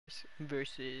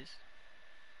versus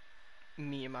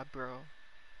me and my bro.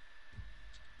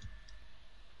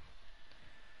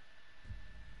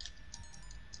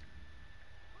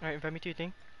 Alright, invite me to your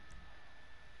thing.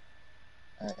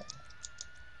 Alright.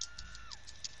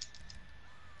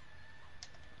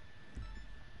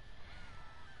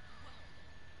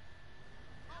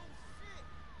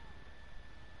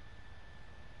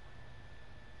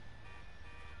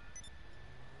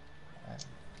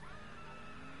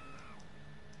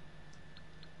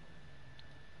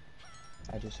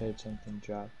 I just heard something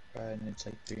drop, and it's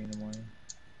like 3 in the morning.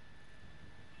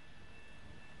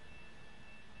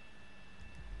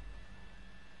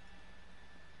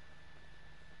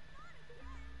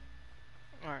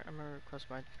 Alright, I'm gonna request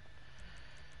my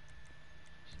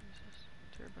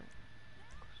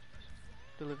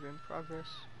delivery in progress.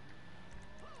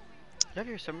 You have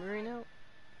your submarine out?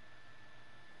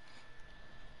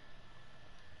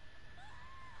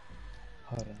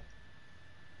 Hold up.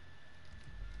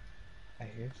 I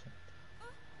hear something.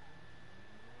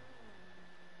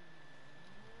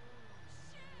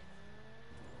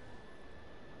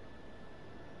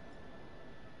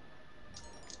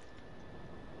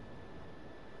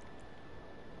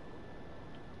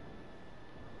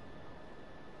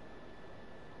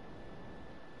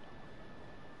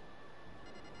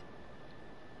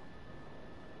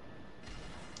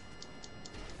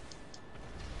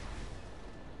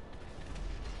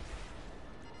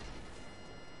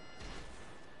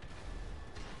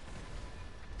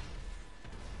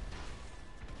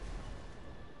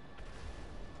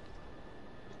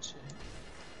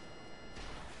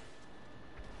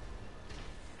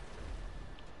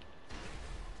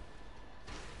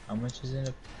 How much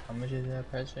is in a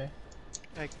price there?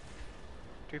 Like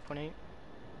 3.8.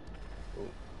 Oh.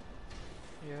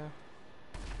 Yeah.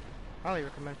 Highly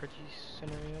recommend for these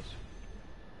scenarios.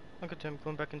 Look at him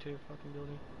going back into the fucking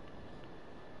building.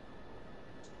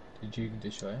 Did you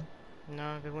destroy him?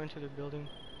 No, they went into the building.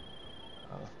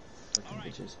 Oh, fucking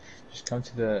bitches. Just come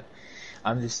to the...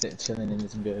 I'm just chilling in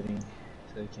this building,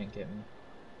 so they can't get me.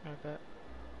 I bet.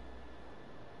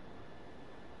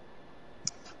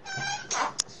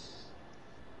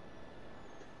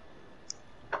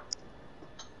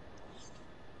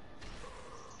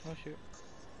 Oh shoot.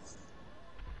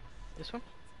 This one?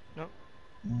 No.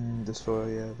 The store,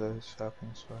 yeah, the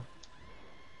shopping store.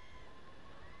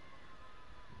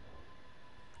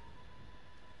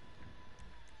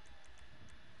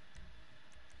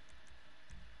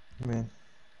 Man,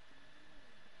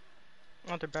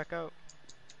 Oh, they're back out.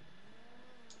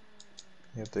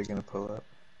 yeah, they're gonna pull up.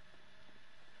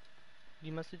 Did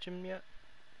you message him yet?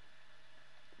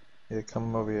 Yeah,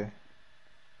 come over here.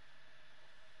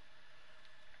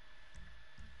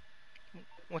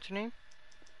 What's your name?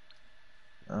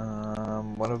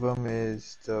 One of them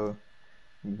is the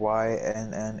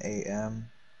YNNAM.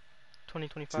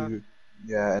 2025. Two,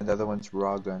 yeah, and the other one's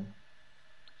Raw Gun.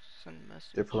 Send a They're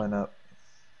message. pulling up.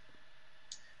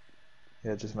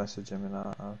 Yeah, just message him and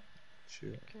I'll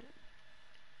shoot. Okay.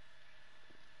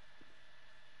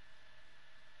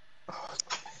 Oh,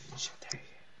 shit, there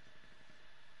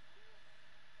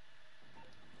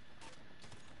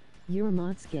You're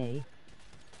Mott's gay.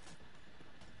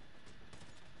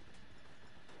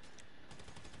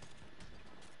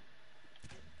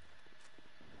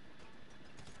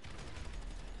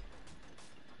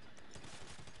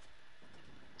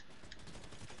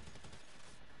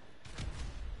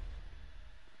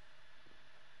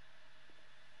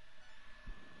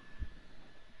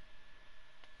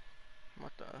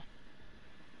 What the?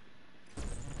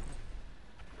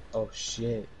 Oh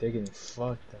shit, they're getting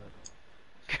fucked up.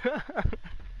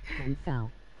 We foul.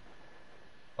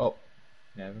 Oh,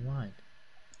 never mind.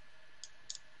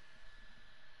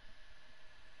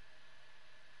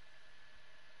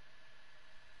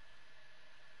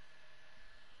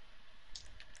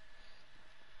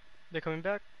 They're coming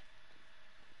back?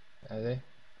 Are they? I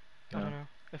No. don't know.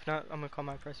 If not, I'm gonna call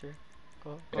my presser.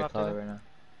 Go Yeah, after call it them. right now.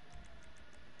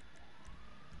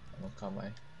 I'm gonna call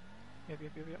my... Yep.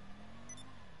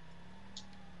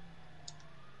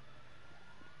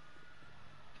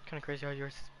 Kinda crazy how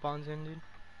yours spawns in, dude.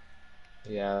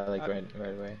 Yeah, like right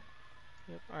away.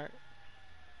 Yep, alright.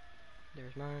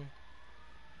 There's mine.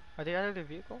 Are they out of the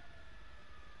vehicle?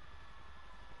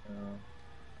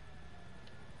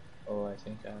 Oh, I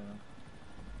think, I don't know.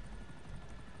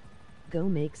 Go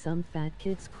make some fat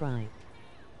kids cry.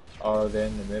 Oh, they're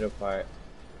in the middle part.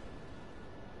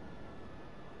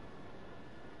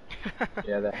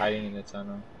 Yeah, they're hiding in the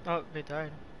tunnel. Oh, they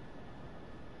died.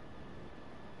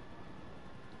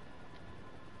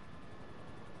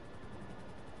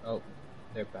 Oh,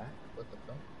 they're back? What the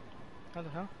fuck? How the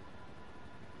hell?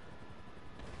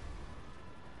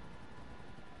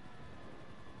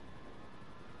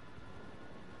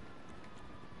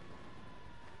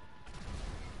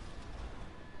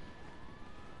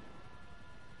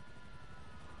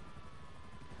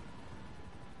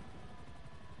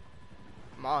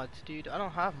 Mods, dude. I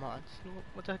don't have mods.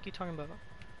 What the heck are you talking about?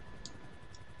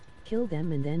 Kill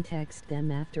them and then text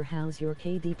them after how's your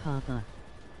KD papa.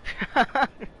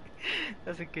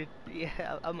 That's a good.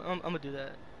 Yeah, I'm gonna do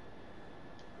that.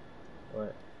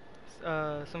 What?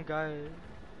 Some guy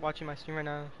watching my stream right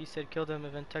now. He said kill them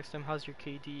and then text them how's your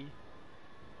KD.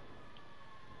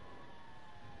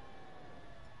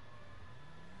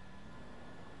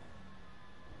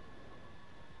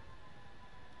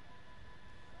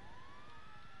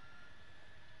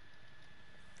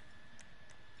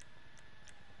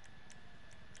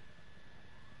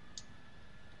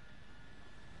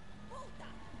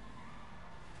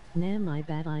 Nah, my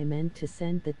bad, I meant to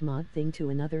send that mod thing to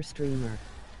another streamer.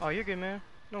 Oh, you're good, man.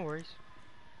 No worries.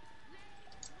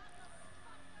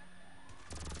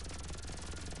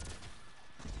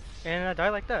 And I die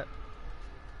like that.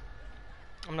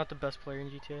 I'm not the best player in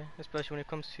GTA, especially when it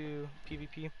comes to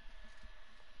PvP.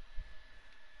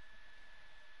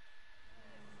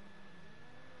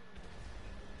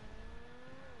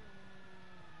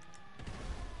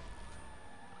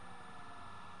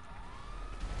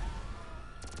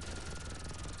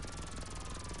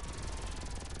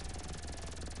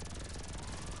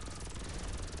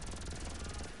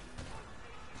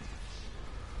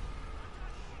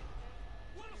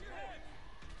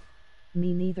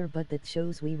 Me neither, but that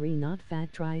shows we re not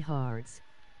fat tryhards.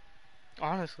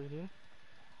 Honestly, dude.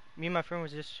 Me and my friend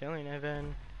was just chilling, and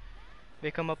then they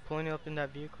come up pulling up in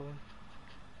that vehicle,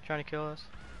 trying to kill us.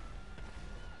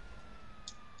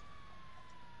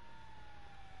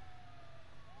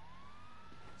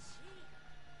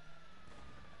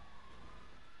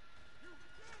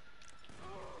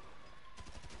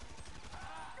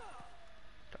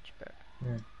 Touch back.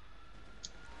 Hmm.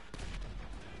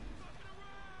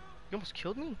 You almost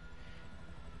killed me?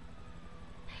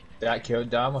 That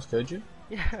almost killed you?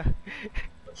 Yeah.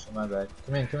 Oh, my bad.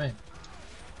 Come in, come in.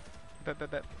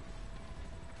 Bet.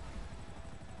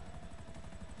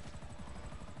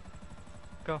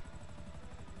 Go.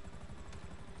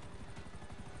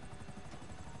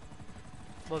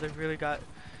 Well, they really got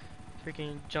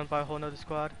freaking jumped by a whole nother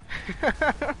squad.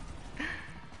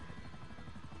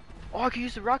 Oh, I could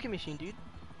use the rocket machine, dude.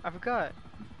 I forgot.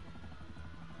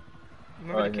 You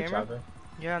remember the in camera? the chopper?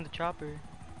 Yeah, on the chopper.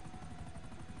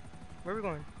 Where are we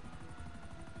going?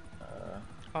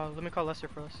 Oh, let me call Lester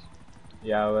for us.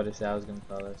 Yeah, I would say I was gonna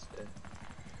call us.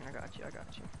 I got you.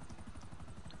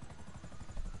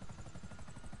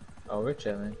 Oh, we're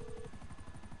chilling.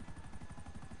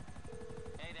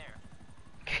 Hey there.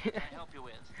 What can I help you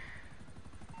with?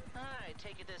 I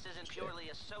take it this isn't purely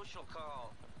a social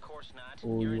call. Of course not.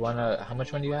 Ooh, You're you in wanna? trouble How and much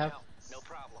you money do need you my have? help. No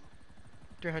problem.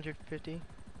 350.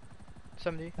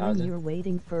 70. When 1,000. you're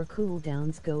waiting for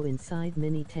cooldowns, go inside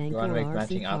mini tank You or wanna make RC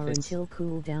matching car outfits? until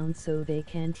cooldown so they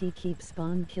can't keep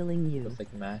spawn killing you. With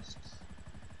like masks.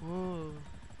 Ooh.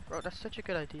 Bro, that's such a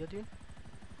good idea, dude.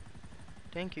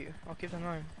 Thank you. I'll keep that in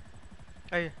mind.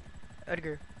 Hey,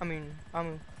 Edgar. Amu.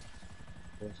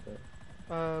 What's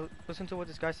that? Listen to what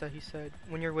this guy said. He said,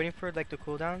 when you're waiting for like the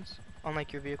cooldowns on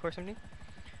like your vehicle or something,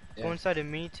 Yeah. go inside a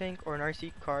mini tank or an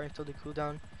RC car until the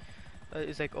cooldown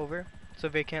is like over, so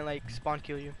they can't like spawn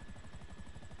kill you.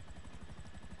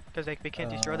 Cause like they can't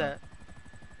destroy that.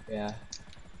 Yeah.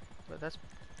 But that's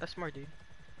smart, dude.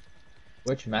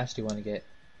 Which mask do you want to get?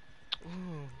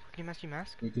 Ooh, can you mask your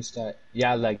mask? We could start.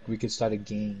 Yeah, like we could start a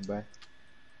game, bro.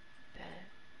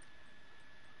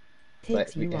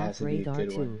 Takes But you it has off to be a radar good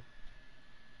too. one.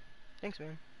 Thanks,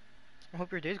 man. I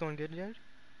hope your day's going good, dude.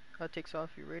 That takes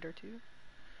off your radar too.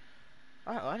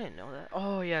 I didn't know that.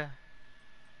 Oh yeah.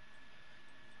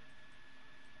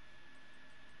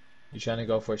 You trying to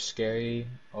go for scary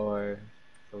or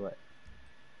for what?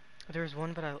 There's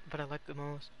one that I like the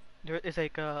most. There is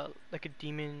like a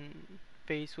demon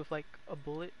face with like a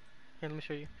bullet. Here, let me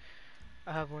show you.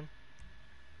 I have one.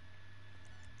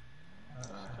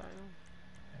 Style.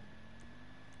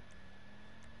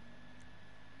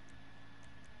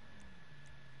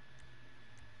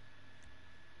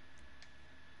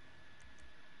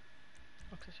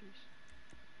 Accessories.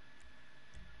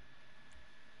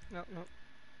 No.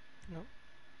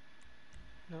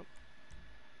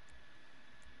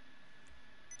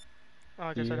 Oh,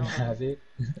 I Do guess you I don't have it?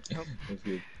 Nope. That's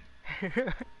good.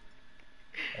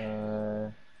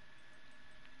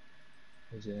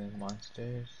 Is it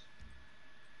monsters?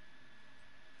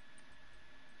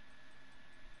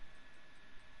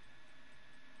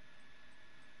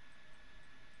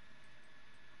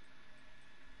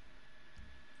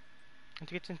 I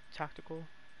think it's in tactical.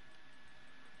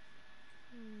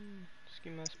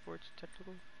 Schema sports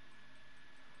tactical.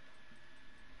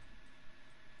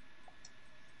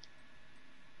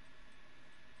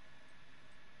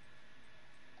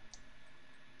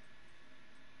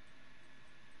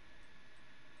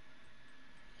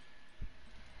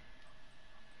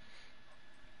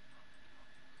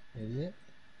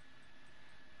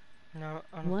 I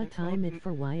don't What think. time it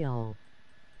for y'all?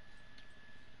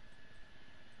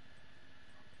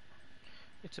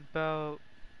 It's about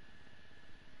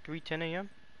 3:10 a.m.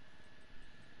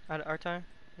 at our time.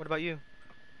 What about you?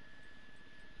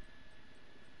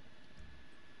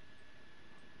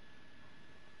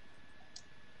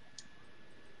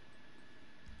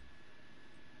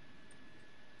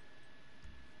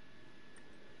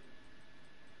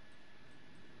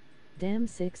 Damn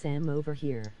 6 am over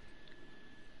here.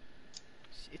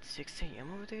 It's 6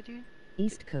 a.m. over there, dude.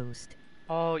 East Coast.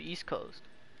 Oh, East Coast.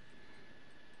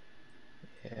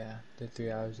 Yeah, they're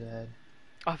 3 hours ahead.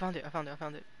 Oh, I found it. I found it. I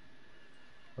found it.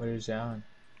 What is down?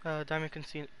 Diamond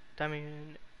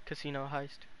Casino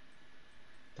heist.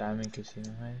 Diamond Casino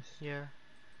Heist? Yeah.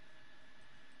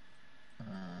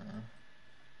 Uh,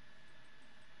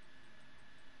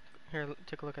 Here,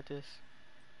 take a look at this.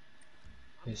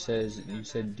 it says, you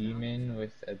said demon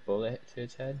with a bullet to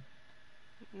its head?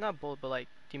 Not bold, but like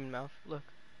demon mouth. Look.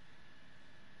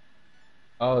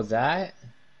 Oh, that?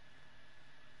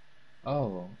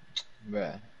 Oh,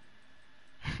 bruh.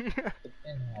 It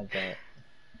didn't have that.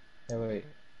 Hey, wait.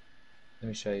 Let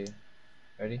me show you.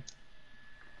 Ready?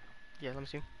 Yeah, let me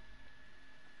see.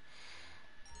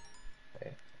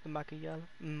 Okay. The Michael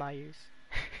Myers.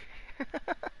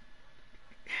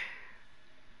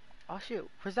 Oh shoot,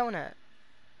 where's that one at?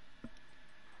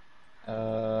 I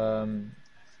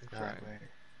forgot Crime. where.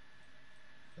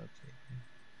 Okay.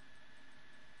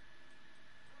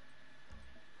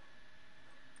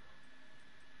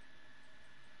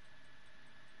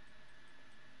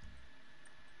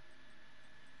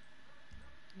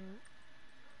 No.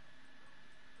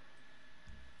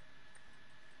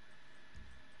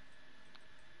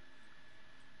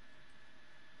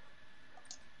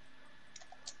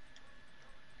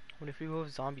 What if we go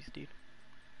with zombies, dude?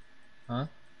 Huh?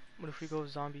 What if we go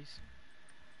with zombies?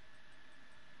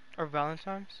 Or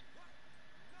Valentine's?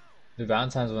 The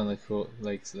Valentine's one look cool,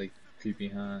 like creepy,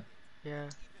 huh? Yeah.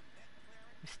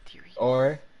 Mysterious.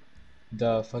 Or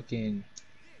the fucking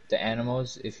the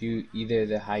animals. If you either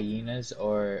the hyenas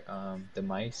or the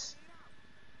mice.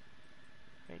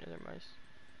 Ain't other mice.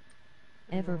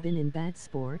 Ever been in bad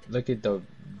sport? Look at the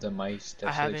mice. I That's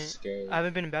like haven't. scary. I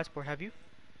haven't been in Batsport, have you?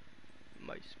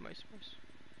 Mice, mice, mice.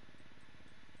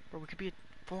 Bro, we could be a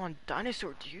full-on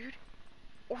dinosaur, dude.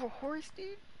 Or a horse,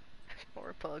 dude.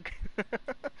 Or a pug.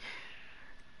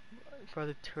 Bro,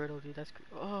 the turtle, dude. That's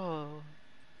oh.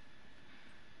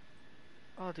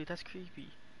 Oh, dude, that's creepy.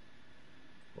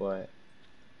 What?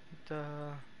 The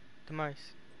the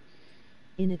mice.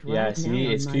 In it Yeah, right now see,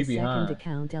 on it's my creepy, second huh?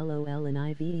 account LOL and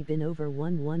I've been over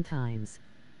one times.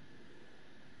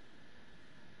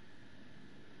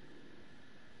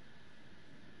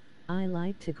 I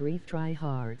like to grief try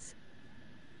hards.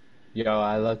 Yo,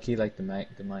 I lucky like the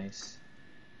mice.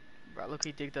 Bro, look,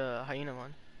 we dig the hyena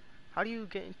one. How do you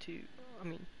get into? I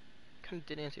mean, kind of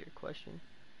did answer your question.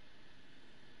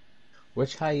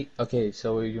 Which Okay,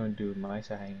 so what are you gonna do, mice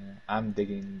or hyena? I'm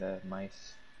digging the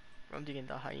mice. I'm digging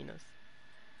the hyenas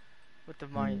with the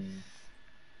mice. Hmm.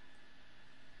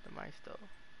 The mice, though.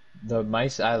 The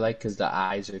mice I like because the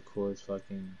eyes are cool as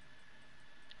fucking.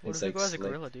 What It's if we like go as a slick.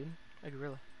 gorilla, dude? A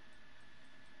gorilla.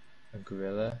 A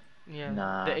gorilla? Yeah.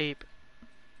 Nah, The ape.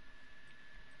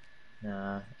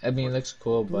 nah. I mean, it What? looks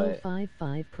cool, Blow but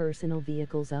 5 personal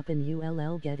vehicles up in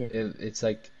ULL get it. it's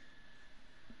like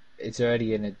it's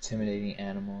already an intimidating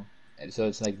animal, and so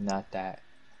it's like not that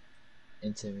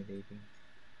intimidating.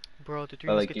 Bro, the Three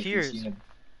But like if you've Musketeers. seen them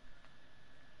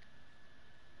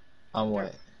on They're-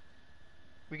 what?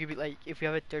 We could be like, if we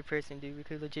have a third person, dude, we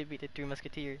could legit be the Three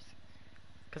Musketeers.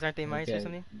 Cause aren't they mice or Okay,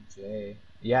 something? Jay.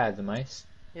 Yeah, the mice.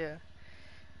 Yeah.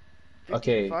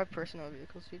 Okay, 55 personal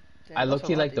vehicles, dude. I Damn, that's a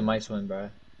low-key lot, like the dude. mice one, bro.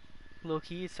 Low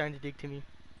key, it's starting to dig to me.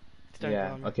 It's starting to Yeah.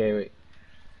 grow on me. Okay, wait.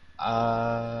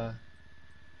 Uh,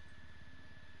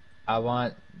 I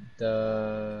want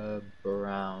the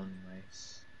brown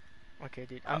mice. Okay,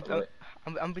 dude. Wait.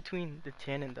 I'm between the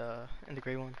tan and the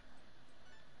gray one.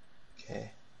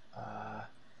 Okay.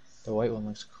 The white one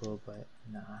looks cool, but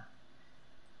nah.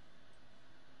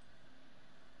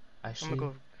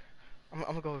 Actually, I'm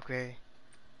gonna go with gray.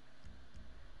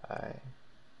 alright.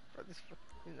 Bro, this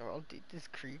is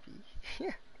creepy.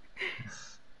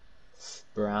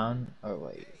 Brown or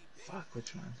white? Fuck,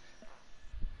 which one?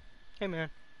 Hey man,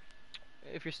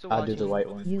 if you're still I'll watching, do the white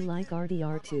one. You like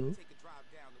RDR2?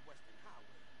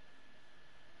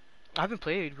 I haven't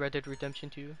played Red Dead Redemption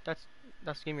 2. That's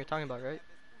the game you're talking about, right?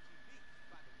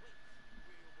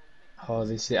 Oh,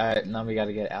 they see. Alright, now we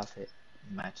gotta get outfit.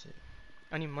 Match it.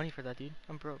 I need money for that, dude.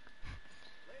 I'm broke.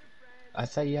 I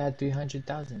thought you had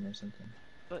 300,000 or something.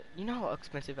 But you know how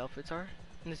expensive outfits are.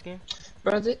 in this game?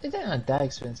 Bro, they're not that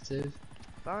expensive.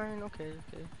 Fine, okay,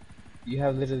 okay. You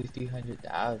have literally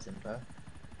 300,000, bro.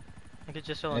 I could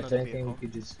just sell And if another anything, we vehicle.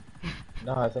 could just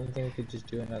no. If anything, we could just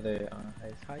do another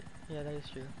heist. Hi. Yeah, that is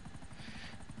true.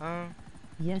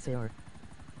 Yes, sir.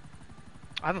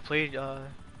 I haven't played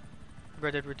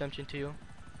Red Dead Redemption 2,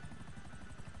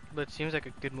 but it seems like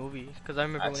a good movie. Cause I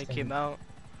remember when it came Actually,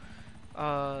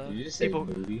 out, did you just say people,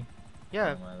 movie?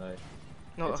 yeah, Oh my life.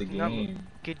 no, It's a not game.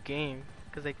 good game.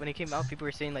 Cause like when it came out, people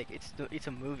were saying like it's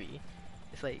a movie.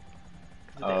 It's like,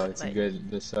 'cause Oh, it's a like good.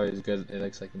 The story is good. It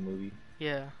looks like a movie.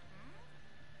 yeah.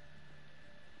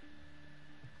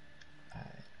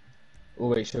 Alright. Oh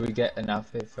wait, should we get an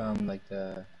outfit from like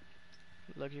the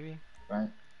Luxury.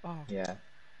 front? Oh. Yeah.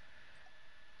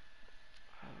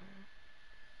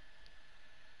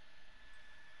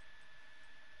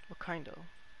 What kind of?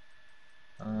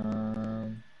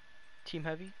 Um, Team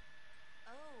heavy?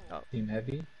 Oh, team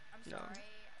heavy? no.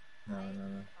 No, no,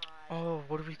 no. Oh,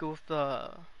 what if we go with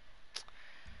the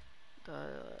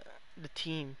the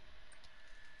team? And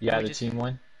Yeah, we the just team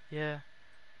one. yeah.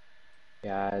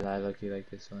 Yeah, I lucky like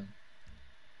this one.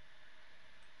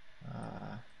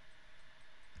 Uh,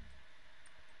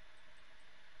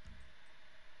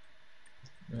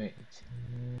 wait.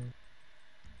 Team,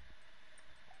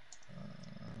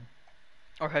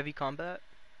 Or heavy combat.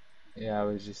 yeah, I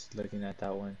was just looking at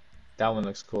that one. That one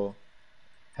looks cool.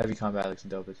 Heavy combat looks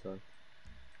dope as well.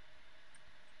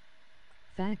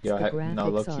 Facts, Yo, the no,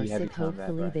 low graphics are key heavy sick. combat,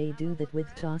 Hopefully bro. they do that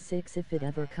with GTA 6 if it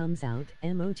ever comes out.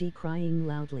 Emoji crying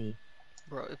loudly.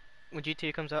 Bro, when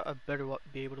GTA comes out, I better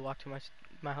be able to walk to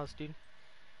my house, dude.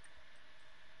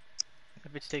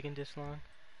 If it's taking this long.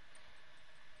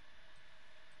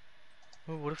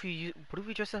 Oh, what if we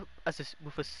dress up as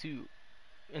with a suit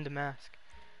and the mask?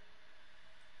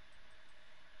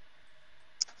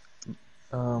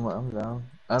 I'm down.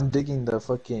 I'm digging the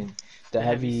fucking The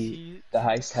heavy suit, the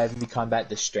heist heavy combat,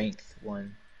 the strength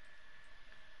one.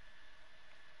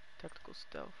 tactical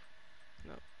stealth.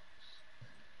 No.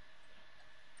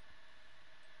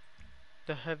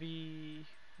 The heavy.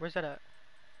 Where's that at?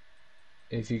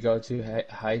 If you go to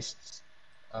heist,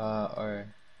 or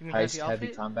You mean heavy heist heavy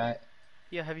outfit? combat,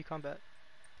 Yeah, heavy combat.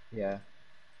 yeah,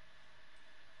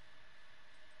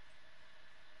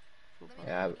 Full body.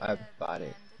 yeah, I bought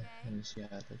it. Let me see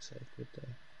how it looks like with the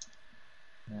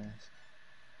mask.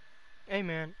 Hey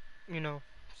man,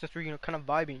 since we're kind of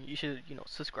vibing, you should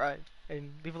subscribe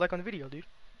and leave a like on the video, dude.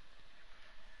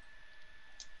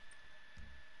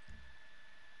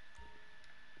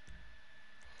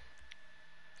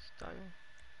 Style,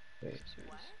 Wait, accessories,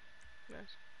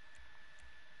 mask.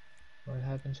 what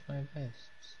happened to my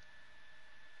vests?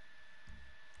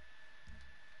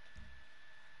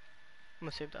 I'm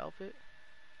gonna save the outfit.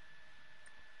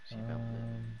 Save outfit.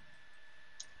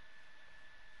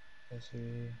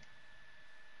 Accessory.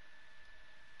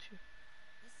 Two.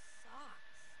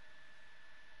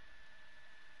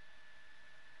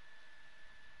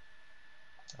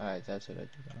 Alright, that's what I did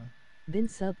on Been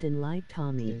subbed and like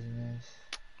Tommy. business.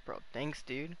 Bro, thanks,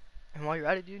 dude. And while you're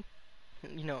at it, dude,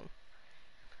 you know,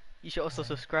 you should also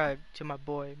subscribe to my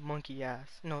boy Monkey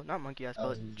Ass. No, not Monkey Ass, Oh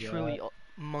but yeah, truly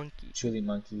Monkey. Truly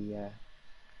Monkey, yeah.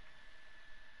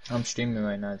 I'm streaming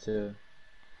right now too,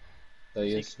 so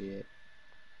you'll Sick. see it.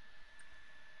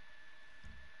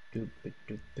 Doop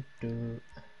doop doop.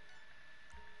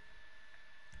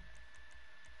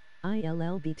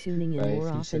 ILL be tuning in But more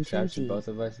if you often subscribe to 2G. both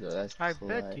of us, that's I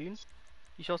bet, clutch. dude.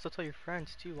 You should also tell your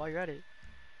friends too while you're at it.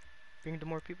 Bring the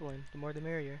more people in, the more the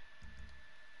merrier.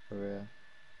 For real.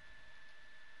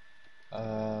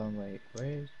 Wait,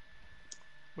 where's...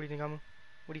 What do you think, Amu?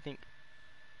 What do you think?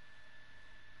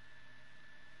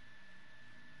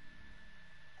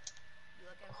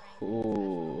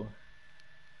 Ooh,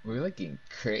 we're looking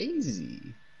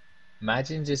crazy.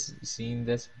 Imagine just seeing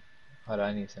this. Hold on,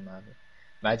 I need some of it.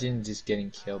 Imagine just getting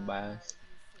killed by us.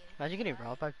 Imagine getting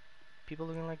robbed by people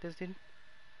looking like this, dude.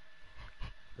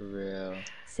 For real.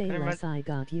 Say Kinda less, I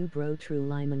got you, bro. True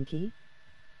lie monkey.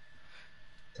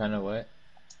 Kinda what?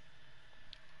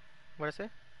 What'd I say?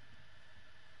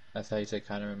 That's how you said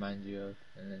kinda reminds you of,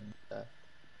 and then stuff.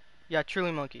 Yeah,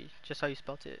 truly monkey. Just how you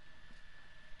spelt it.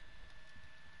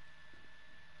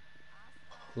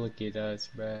 Look at us,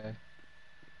 bruh.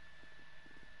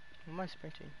 What am I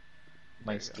sprinting?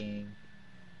 My There you go. scheme.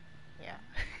 Yeah.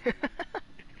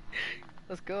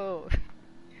 Let's go.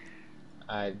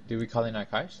 Do we call in our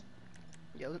cars?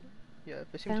 Yeah, yeah.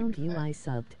 It seems Found to be. you, I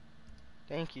subbed.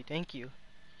 Thank you, thank you.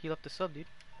 He left the sub, dude.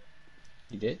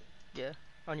 You did? Yeah,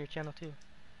 on your channel too.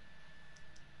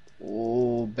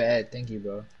 Oh, bad. Thank you,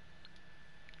 bro.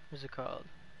 What's it called?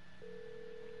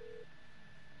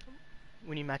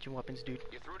 we need matching weapons, dude.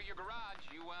 You're through to your garage.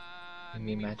 You You need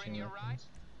mean me to bring matching you a ride? weapons?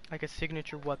 Like a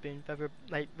signature weapon.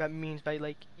 That means by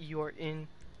like you are in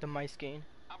the mice game.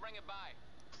 I'll bring it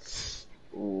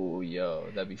by. Ooh, yo,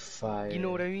 that'd be You know fire.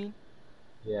 what I mean?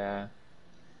 Yeah.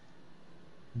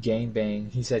 Gang bang.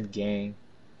 He said gang.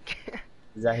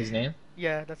 Is that his name?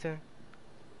 Yeah, that's him.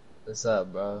 What's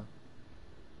up, bro?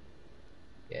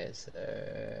 Yes,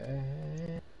 sir.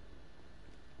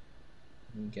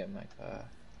 Let me get my car.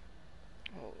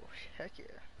 Oh, heck yeah.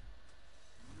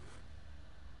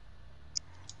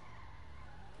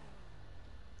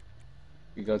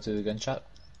 We go to the gun shop?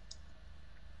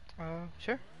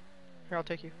 Sure. Here, I'll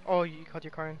take you. Oh, you got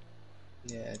your car in.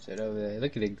 Yeah, it's right over there.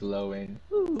 Look at it glowing.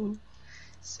 Ooh.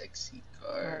 Sexy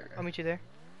Alright, car. I'll meet you there.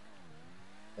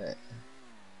 Yeah.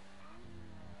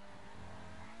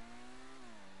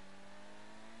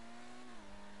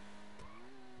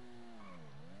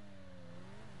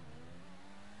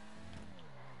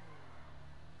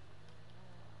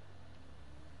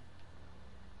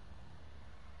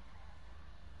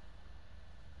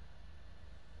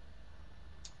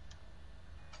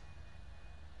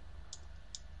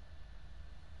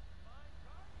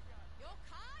 Your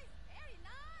car is very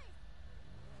nice.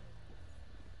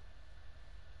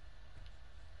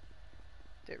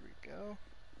 There we go.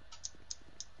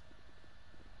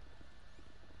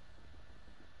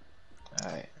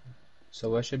 Alright. So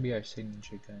what should be our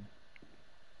signature gun?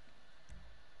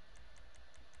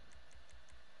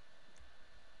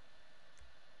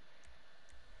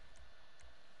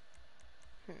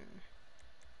 Hmm.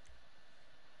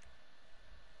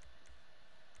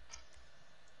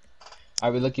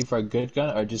 Are we looking for a good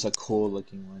gun or just a cool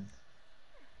looking one?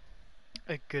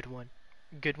 A good one.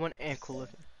 Good one and cool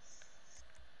looking.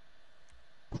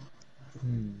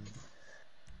 Hmm.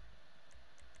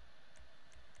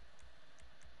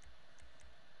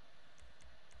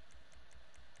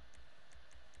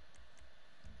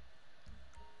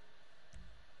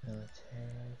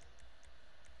 Military.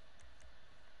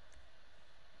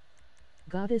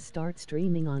 Gotta start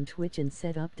streaming on Twitch and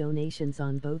set up donations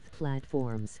on both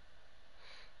platforms.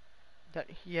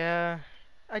 Yeah,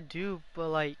 I do, but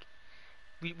like,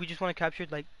 we just want to capture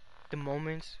like the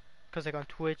moments, cause like on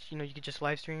Twitch, you know, you could just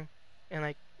live stream, and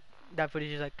like that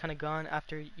footage is like kind of gone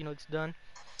after it's done.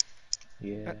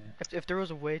 Yeah. If there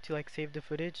was a way to like save the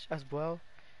footage as well,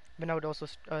 then I would also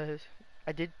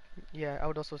I did, yeah, I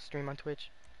would also stream on Twitch.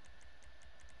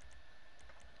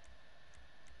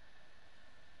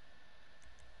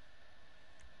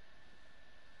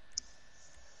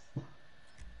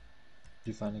 Did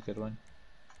you find a good one?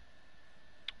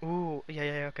 Ooh,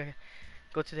 yeah, okay.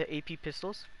 Go to the AP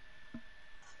pistols.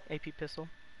 AP pistol.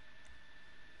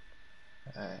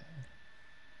 Alright.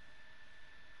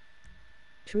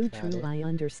 True, Got true, it. I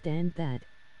understand that.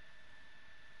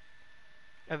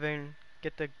 And then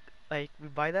get the like we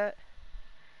buy that,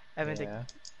 and then Yeah.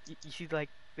 you see like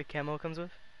the camo it comes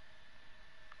with,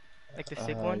 like the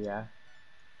sick one. Yeah.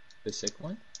 The sick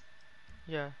one?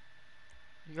 Yeah,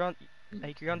 you're on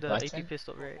you're on the Black AP tent?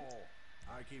 pistol, right?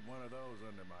 I keep one of those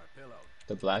under my pillow.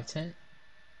 The black tent?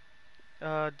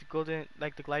 The golden,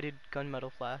 like the glided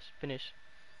gunmetal flash finish.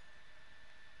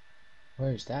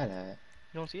 Where's that at?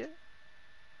 You don't see it?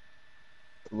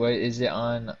 What is it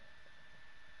on?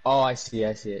 Oh, I see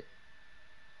it.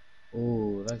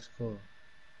 Ooh, that's cool.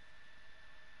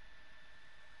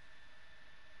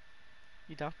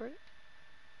 You down for it?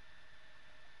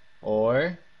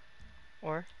 Or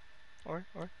Or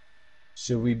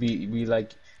should we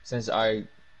like, since our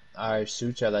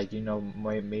suits are like,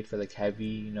 made for like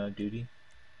heavy, duty?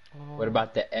 What oh,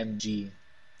 about the MG?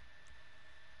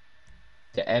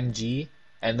 The MG,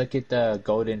 and look at the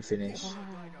golden finish.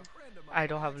 I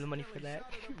don't have the money for that,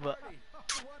 but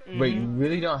Wait, you mhm.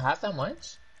 really don't have that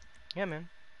much? Yeah, man.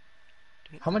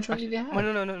 How much money Actually, do you have?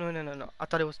 no. I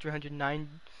thought it was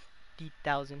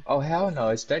 390,000. Oh hell no,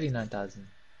 it's 39,000.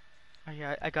 Oh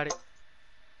yeah, I got it.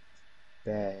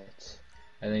 Bet.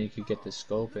 And then you could get the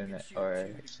scope in it, or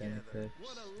What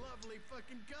Cineclips. a lovely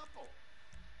fucking couple.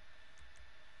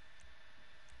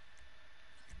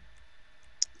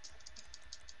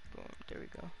 Boom, there we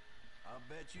go. I'll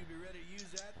bet you'll be ready to use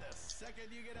that the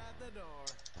second you get out the door.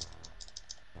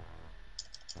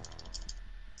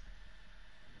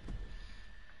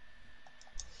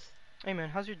 Hey man,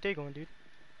 how's your day going, dude?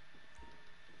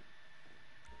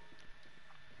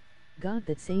 God,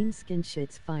 that same skin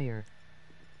shit's fire.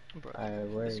 Bro,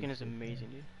 Where the is skin is it? amazing,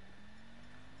 dude.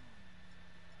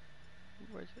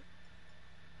 Where is it?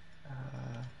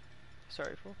 Uh,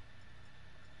 Sorry, fool.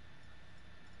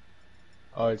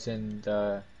 oh, it's in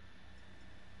the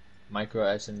micro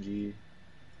SMG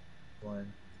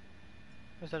one.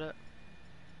 Where's that at?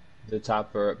 The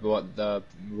top or what? The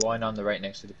one on the right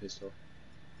next to the pistol.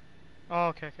 Oh,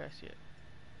 okay, okay, I see it.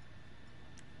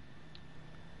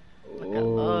 Look at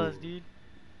Oh. us, dude.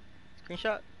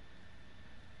 Screenshot.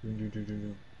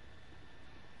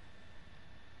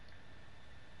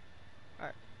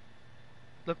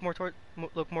 Look more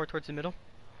towards the middle.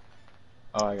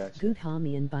 Oh, I got you. Good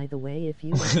homie, and by the way, if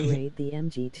you upgrade the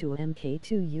MG to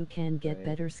MK2, you can get Right.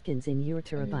 better skins in your I need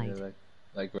to, terabyte.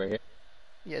 like right here.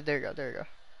 Yeah, there you go, there you go.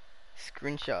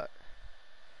 Screenshot.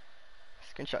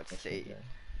 Screenshot That's saved. right there.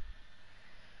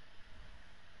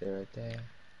 They're right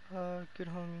there. Good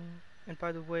homie. And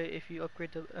by the way, if you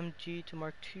upgrade the MG to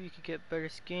Mark II, you could get better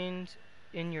skins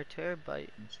in your terabyte.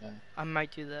 Inside. I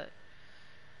might do that.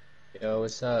 Yo,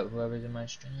 what's up? Whoever's in my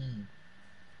stream.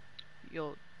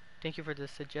 Yo, thank you for the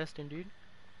suggestion, dude.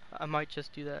 I might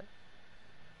just do that.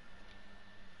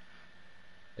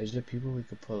 Is there people we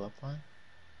could pull up on?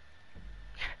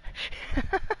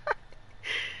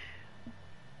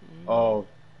 Oh,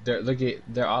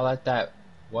 they're all at that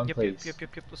one Yep, place. yep.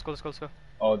 Let's go, let's go, let's go.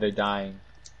 Oh, they're dying.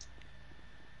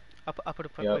 I'll put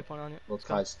a Yep. waypoint on it. Will Let's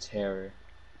go. cause terror.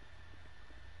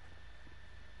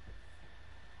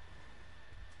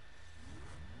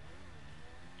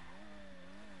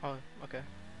 Oh, okay.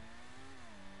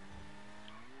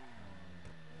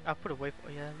 I'll put a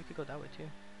waypoint. Yeah, we could go that way too.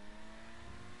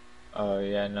 Oh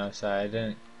yeah, no, sorry, I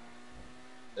didn't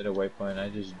set a waypoint. I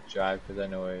just drive because I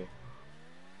know where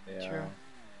they True. are.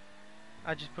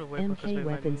 I just put a waypoint because MK we might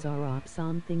weapons be. are up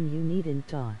something you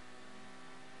needn't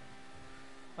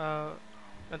I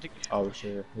think Oh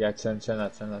shit. Yeah, send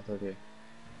that. Okay.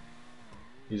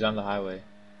 He's on the highway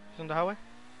he's on the highway.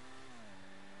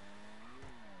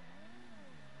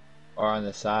 or on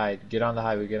the side. Get on the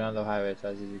highway. Get on the highway as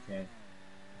fast as you can.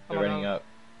 I'm They're on running the- up.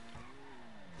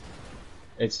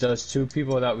 It's those two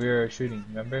people that we were shooting.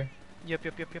 Remember? Yep.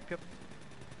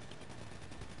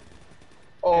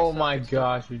 Oh Good stuff, my good stuff.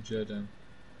 gosh, we killed him.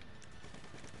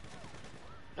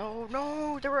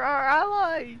 No, they were our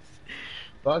allies.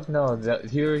 Fuck no,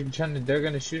 they're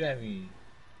gonna shoot at me.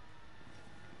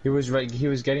 He was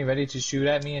getting ready to shoot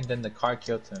at me and then the car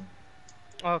killed him.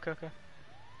 Oh, okay.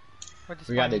 Where'd this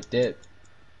We got a spawn? dip.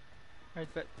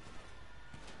 Alright, bet.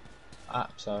 Ah,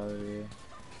 sorry.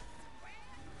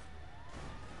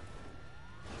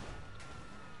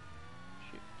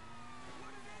 Shoot.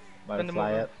 About Run to them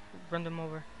fly over. up. Run them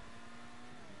over.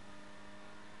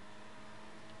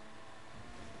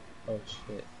 Oh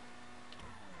shit.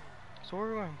 So where are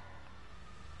we going?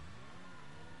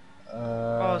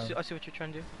 Uh, I see what you're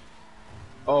trying to do.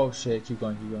 oh shit, keep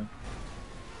going.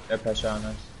 Air pressure on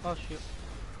us. Oh shoot.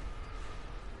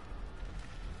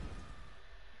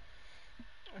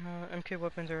 MK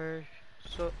weapons are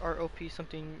OP,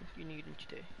 something you need in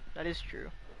today. That is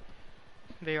true.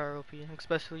 They are OP,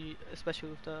 especially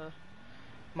with the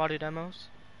modded demos.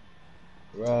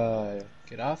 Right.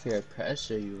 Get off your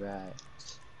pressure, you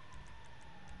rats.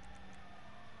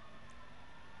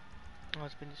 Oh,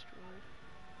 it's been destroyed.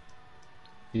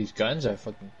 These guns are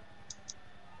fucking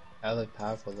hella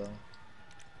powerful though.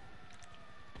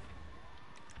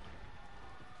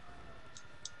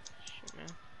 Shit, man.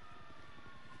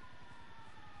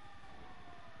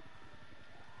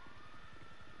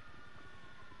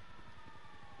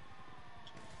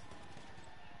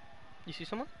 You see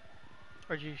someone?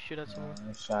 Or did you shoot at someone?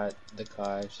 I shot the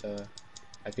car so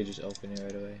I could just open it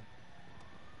right away.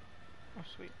 Oh,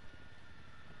 sweet.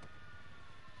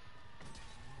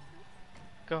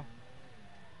 Go.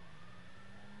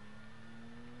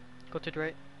 Go to the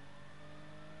right.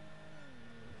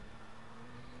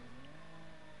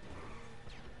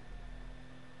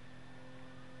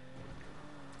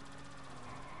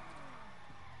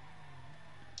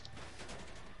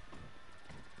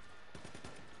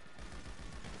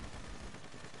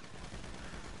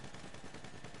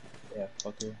 Yeah,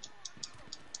 fucker.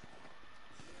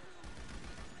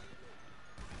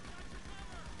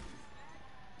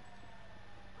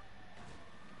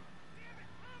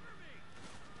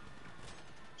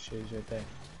 Shit, he's right there.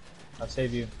 I'll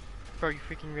save you. Bro, you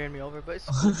freaking ran me over, but it's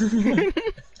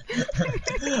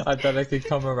I thought I could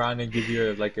come around and give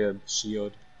you like a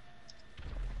shield.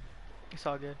 it's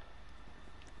all good.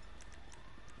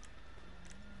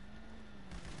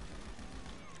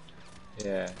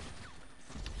 Yeah.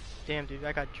 Damn, dude,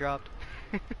 I got dropped.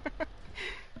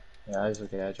 Yeah, it's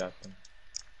okay, I dropped him.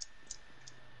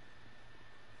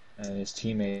 And his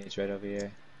teammate's right over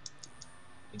here.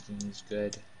 Thinking he's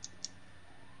good.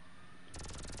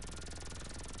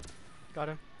 Got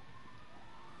him.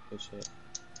 Good shit.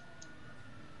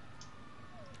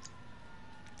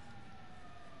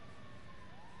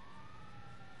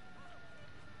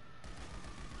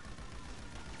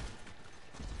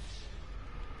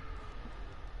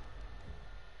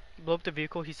 Blow up the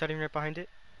vehicle. He's sitting right behind it.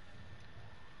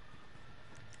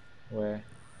 Where?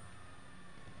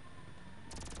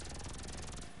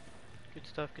 Good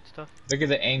stuff. Good stuff. Look at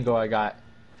the angle I got.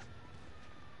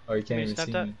 Oh, you can't You even snap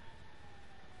see that? me.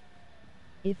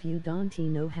 If you don't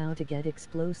know how to get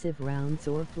explosive rounds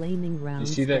or flaming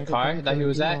rounds, see the get a car bunker that he and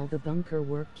was do at? all the bunker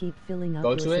work, keep filling up Go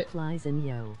your to it. supplies and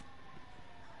yo.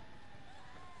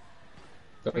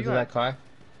 Go Where to you that at? car.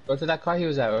 Go to that car he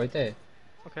was at right there.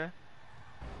 Okay.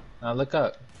 Now look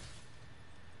up.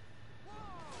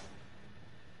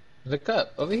 Look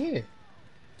up over here.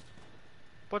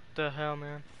 What the hell,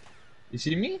 man? You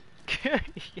see me? Yeah,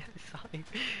 I saw you.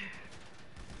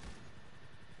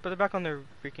 Put it back on the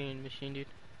freaking machine, dude.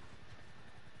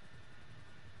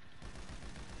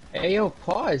 Hey yo,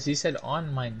 pause. He said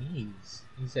on my knees.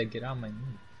 He said get on my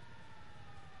knees.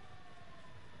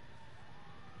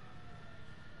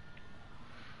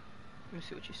 Let me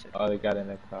see what you said. Oh, they got in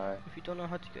the car. If you don't know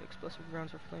how to get explosive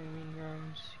rounds or flaming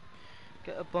rounds,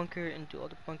 get a bunker and do all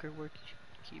the bunker work.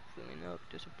 Keep filling up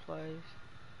the supplies.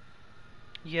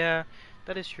 Yeah,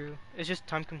 that is true. It's just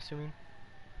time consuming.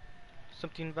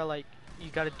 Something about like you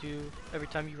gotta do every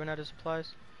time you run out of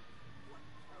supplies.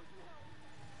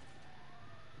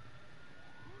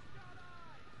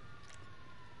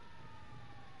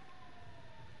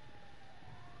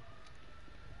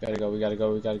 Gotta go, we gotta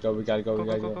go, we gotta go, we gotta go, Go, we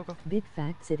go, gotta go, go. go, go. Big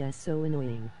facts, it is so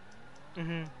annoying.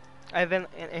 I've been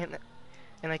and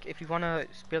like if you wanna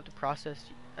speed up the process,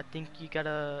 I think you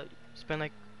gotta spend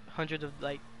like hundreds of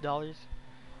like dollars.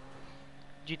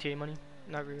 GTA money,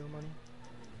 not real money.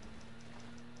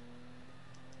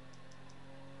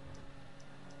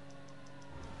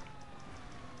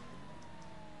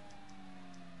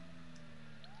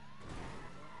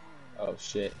 Oh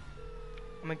shit.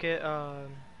 I'm gonna get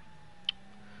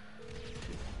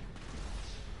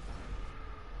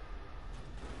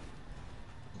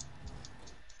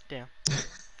damn.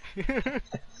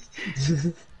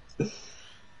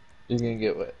 You're gonna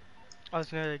get what? I was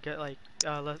gonna get like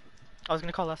I was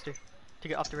gonna call Lester to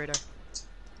get off the radar.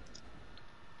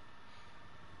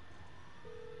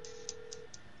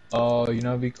 Oh, you know,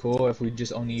 it'd be cool if we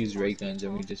just only use ray guns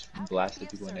and we just blasted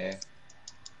people in the air.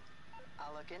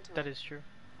 I'll look into That it. is true.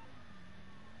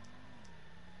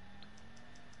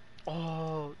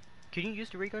 Oh, can you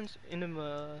use the ray guns in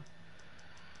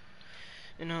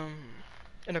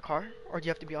in a car, or do you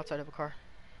have to be outside of a car?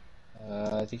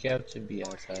 I think you have to be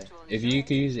outside. If you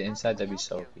could use it inside, that'd be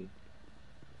so cool.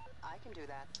 I can do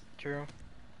that. True.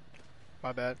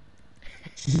 My bad.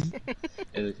 It's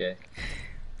okay.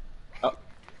 Oh,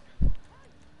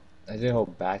 I did a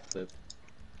whole backflip.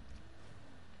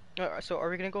 So are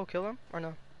we gonna go kill him or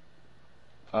no?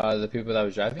 The people that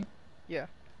was driving? Yeah.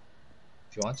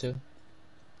 If you want to.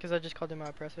 Cause I just called him my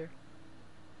oppressor.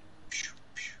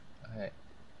 Alright.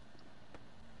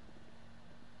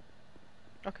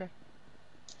 Okay.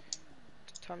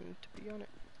 It's time to be on it.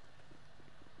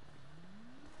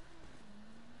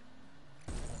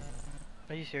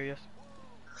 Are you serious?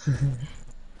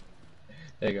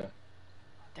 There you go.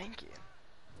 Thank you.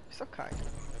 You're so kind.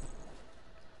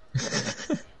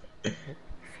 I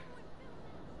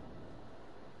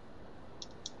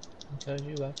told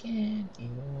you I can.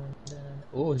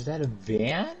 Oh, is that a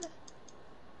van?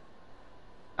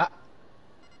 Ah.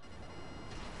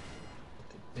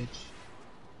 Bitch.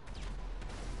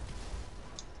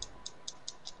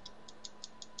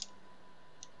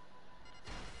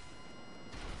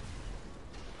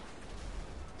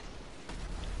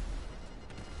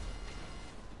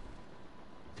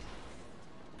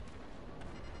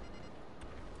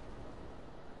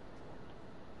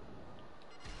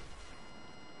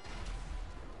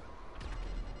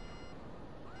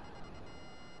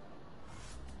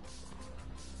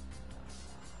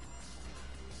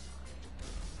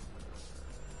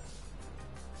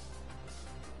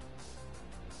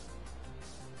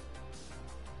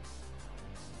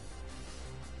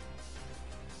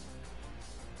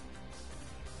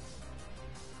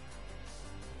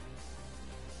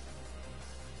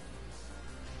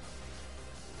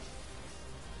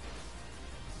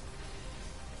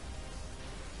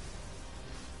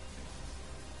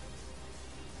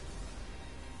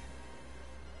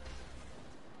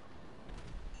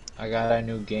 I got a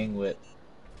new gang whip.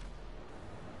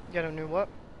 You got a new what?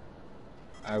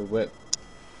 Our whip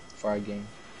for our gang.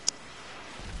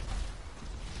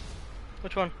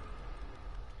 Which one?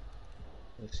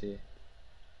 Let's see.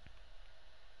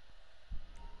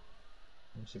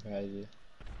 I'm surprised you.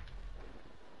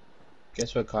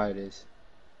 Guess what car it is?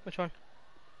 Which one?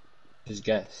 Just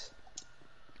guess.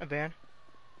 A van?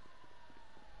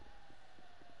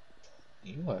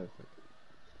 You are.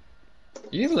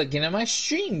 You're looking at my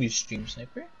stream, you stream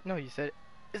sniper. No, you said,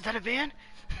 is that a van?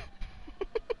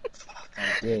 Fuck,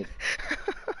 I did.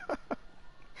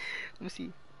 Let me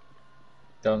see.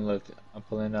 Don't look. I'm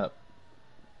pulling up.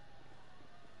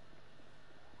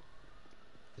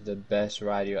 The best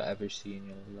ride you'll ever see in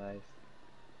your life.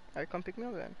 Alright, come pick me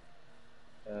up then.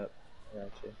 Yep, I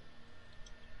got you.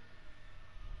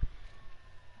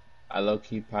 I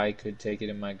low-key probably could take it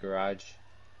in my garage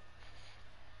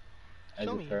as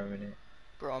Show a me. permanent.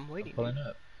 Bro, I'm I'm waiting. pulling dude.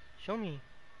 up. Show me.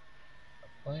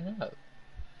 Pulling up.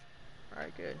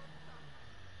 Alright, good.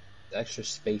 It's extra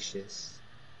spacious.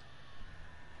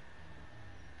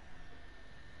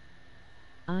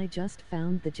 I just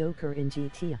found the Joker in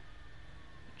GTA.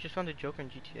 Just found a Joker in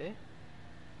GTA?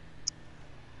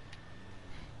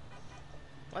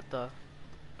 What the?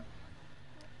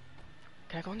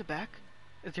 Can I go in the back?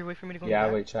 Is there a way for me to go in Yeah, the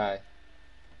back? wait, try.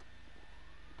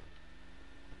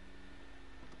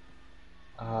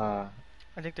 Ah,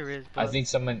 I think there is, I but... think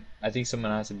someone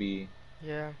has to be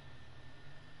Yeah.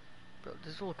 Bro,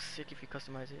 this will look sick if you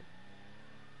customize it.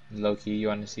 low-key. You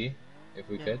want to see if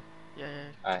we Yeah. could? Yeah, yeah.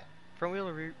 Alright. Front wheel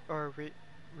or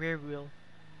rear wheel?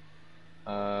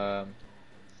 Let's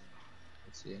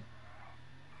see.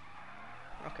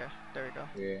 Okay, there we go.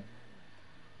 Here.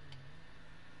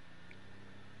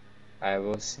 I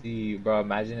will see, bro.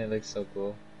 Imagine it looks so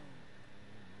cool.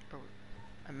 Bro,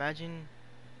 imagine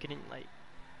getting like,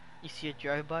 you see a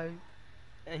drive-by,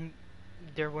 and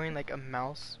they're wearing like a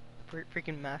mouse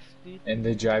freaking mask, dude. And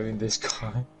they're driving this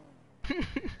car. You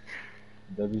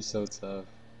That'd be so tough.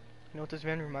 know what this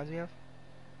van reminds me of?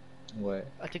 What?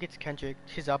 I think it's Kendrick,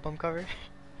 his album cover.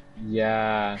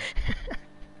 Yeah.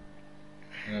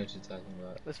 I know what you're talking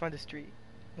about. Let's find the street.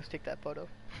 Let's take that photo.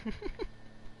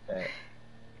 Bet.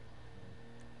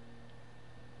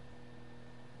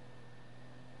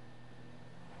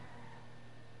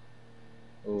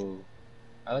 Ooh,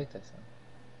 I like that song.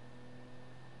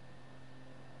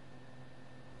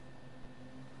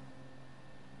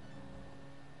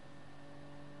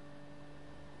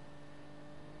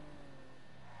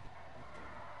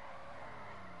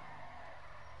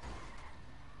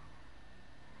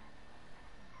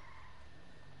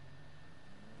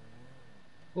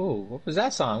 Ooh, what was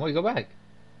that song? Wait, go back.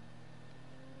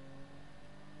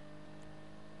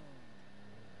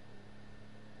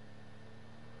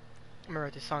 I'm gonna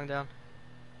write this song down.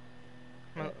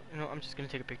 No, you know, I'm just gonna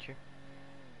take a picture.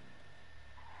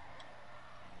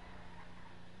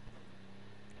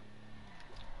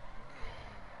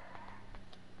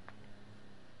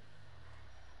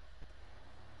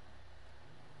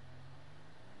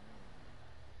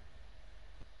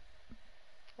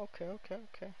 Okay, okay,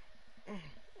 okay.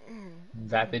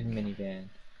 Vapid minivan.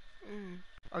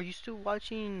 Are you still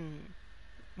watching?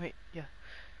 Wait, yeah.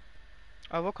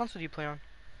 What console do you play on?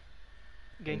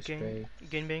 That's great.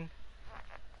 Gangbang.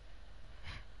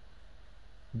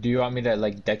 Do you want me to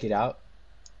like deck it out,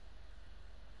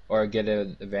 or get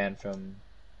a van from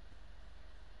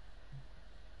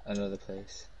another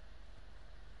place?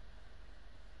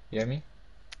 You hear me?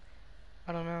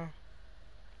 I don't know.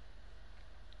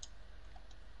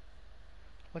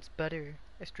 What's better,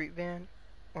 a street van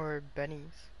or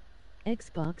Benny's?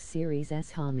 Xbox Series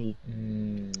S homie.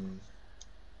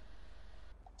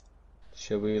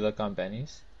 Should we look on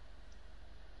Benny's?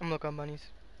 I'm looking on Benny's.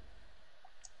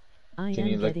 I Can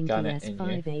you am look getting on it in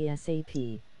PS5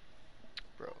 ASAP.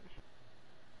 Bro.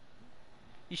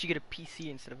 You should get a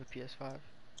PC instead of a PS5.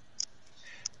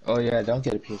 Oh yeah, don't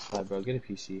get a PS5, bro. Get a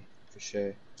PC for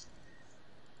sure.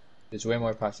 There's way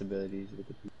more possibilities with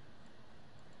the PC.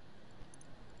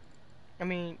 I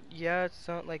mean, yeah, it's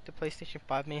not like the PlayStation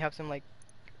 5 may have some like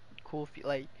cool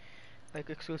like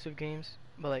exclusive games,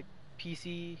 but like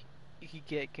PC, you could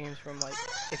get games from like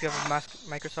if you have a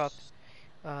Microsoft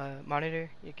monitor,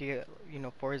 you could get, you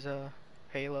know, Forza,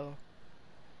 Halo,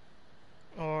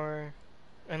 and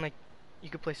like you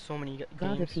could play so many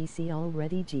Got a games. PC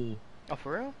already, G. Oh,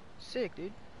 for real? Sick,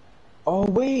 dude. Oh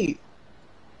wait,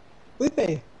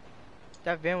 Felipe.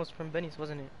 That van was from Benny's,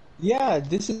 wasn't it? Yeah,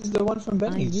 this is the one from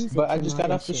Benny's, use it but I for just got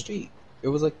my off the shit. street. It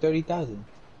was like 30,000.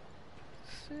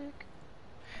 Sick.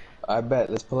 I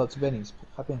bet. Let's pull up to Benny's.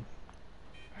 Hop in.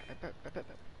 I bet.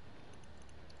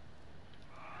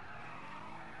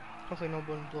 Hopefully no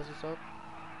one blows us up.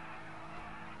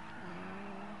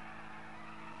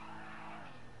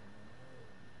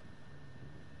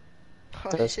 Oh,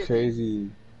 That's shit.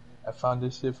 crazy. I found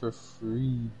this shit for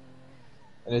free,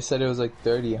 and it said it was like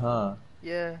 30, huh?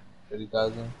 Yeah.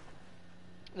 30,000.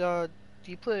 Do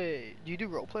you do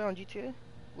roleplay on GTA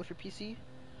with your PC?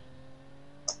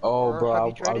 Oh, Or bro, have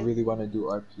you I tried it? really want to do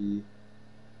RP.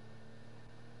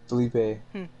 Felipe,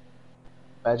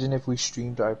 Imagine if we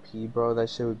streamed RP, bro. That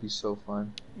shit would be so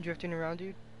fun. Drifting around,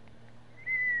 dude.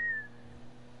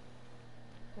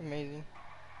 Amazing.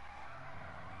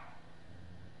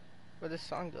 But this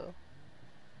song though.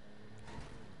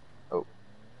 Oh.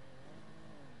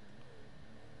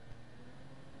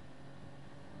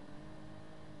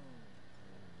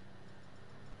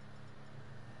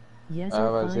 Yes, I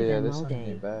or was about to say, yeah, 5M this all song day.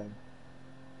 ain't bad.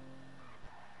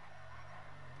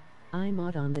 I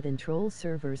mod on the control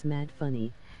servers mad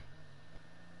funny.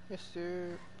 Yes,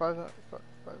 sir. 5M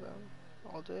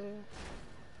all day.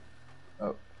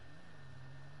 Oh.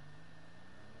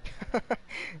 Do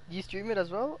you stream it as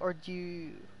well, or do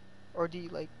you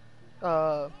like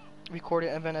record it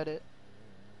and then edit?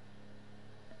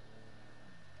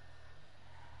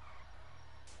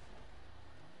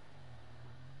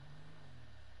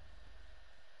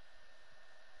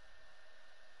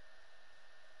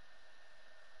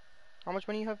 How much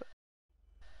money you have?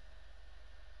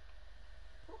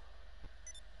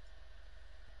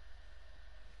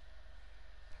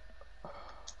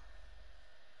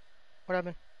 What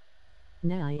happened?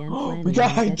 Now I am We planning got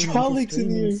on getting into hydraulics in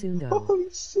streaming here. soon though. Holy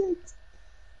shit.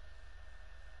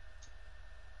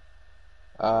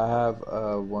 I have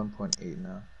 1.8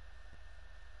 now.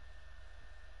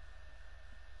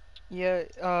 Yeah,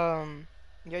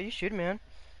 yeah, you should, man.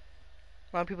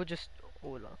 A lot of people just,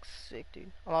 oh, it looks sick,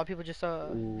 dude. A lot of people just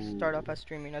start off Ooh. as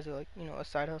streaming as a, like, you know, a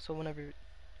side hustle whenever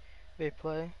they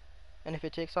play, and if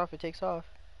it takes off, it takes off.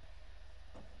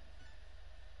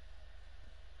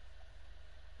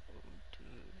 Dude.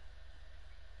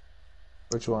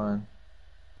 Which one?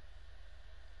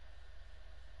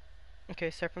 Okay,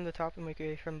 start from the top and make your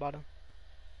way from bottom.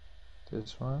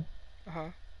 This one? Uh-huh.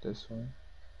 This one?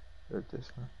 Or this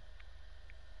one?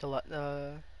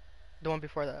 The one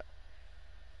before that.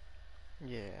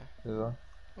 Yeah. This one?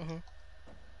 Mhm.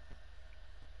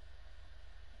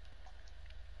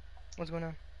 What's going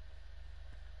on?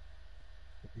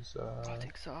 These, Oh, it's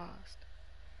exhaust.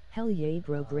 Hell yeah,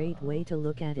 bro, great way to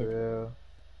look at it. real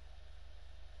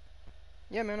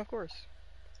Yeah, man, of course.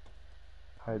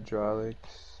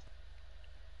 hydraulics.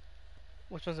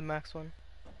 Which one's the max one?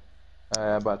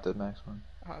 I bought the next one.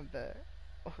 I bet.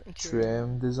 Oh, interior.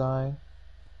 Trim design.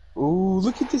 Ooh,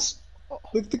 look at this. Oh,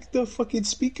 Look at the fucking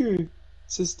speaker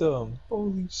system.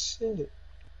 Holy shit.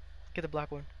 get the black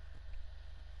one.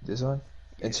 This one?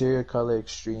 Yeah. Interior color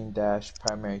extreme dash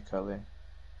primary color.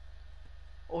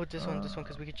 Oh, this one,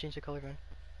 because we can change the color, man.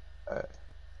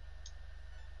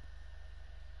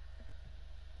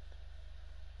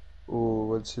 Ooh,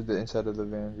 what's the inside of the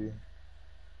van view?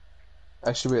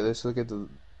 Actually, wait, let's look at the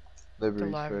The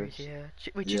liveries libraries, first. yeah.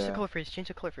 Wait, change the Yeah. color first. Change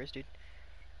the color first, dude.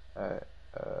 Alright,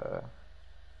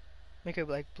 Make it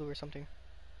like blue or something.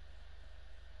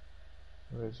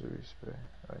 where's the respray?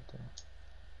 Right there.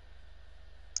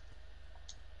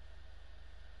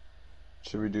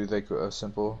 Should we do like a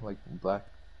simple, like black?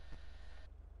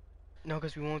 No,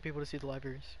 because we won't be able to see the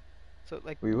libraries. So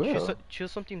like, We will.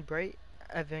 choose something bright,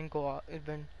 and then go out, and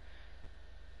then.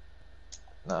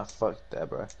 Nah, fuck that,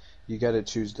 bro. You gotta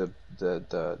choose the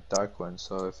dark one.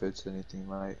 So if it's anything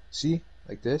light, see,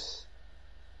 like this.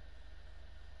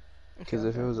 Because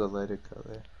if it was a lighter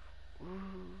color.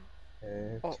 Ooh.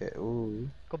 Okay. Ooh.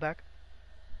 Go back.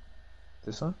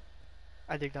 This one?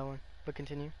 I dig that one, but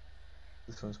continue.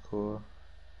 This one's cool.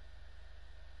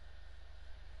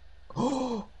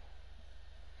 Oh,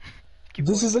 Keep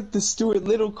this going. is like the Stuart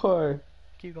Little car.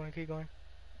 Keep going. Keep going.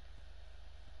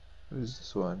 What is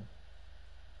this one?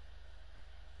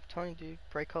 I'm telling you, dude,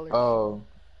 bright colors. Oh,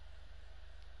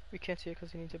 We can't see it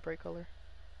because it needs a bright color.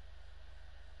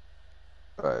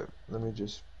 alright. Let me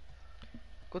just.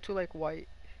 Go to like white.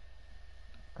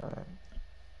 Alright.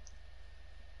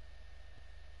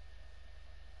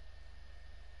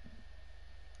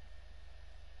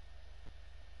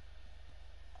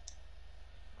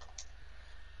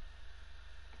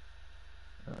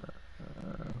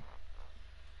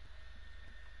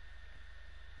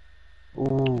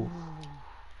 Ooh.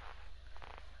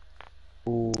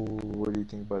 Ooh. What do you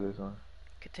think about this one?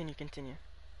 Continue. Continue.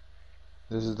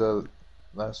 This is the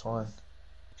last one.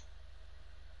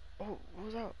 Oh, what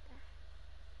was that?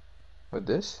 What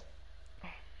this?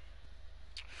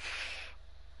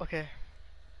 Okay.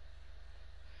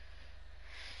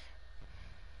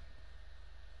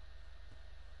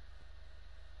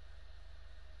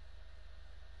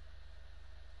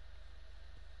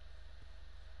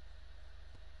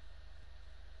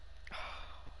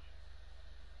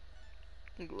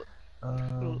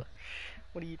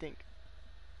 What do you think?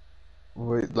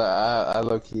 Wait, like, I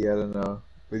low key, I don't know.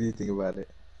 What do you think about it?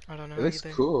 I don't know It looks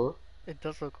either. cool. It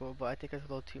does look cool, but I think it's a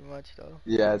little too much though.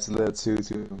 Yeah, it's a little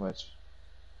too much.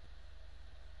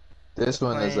 The This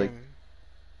one is like, flame.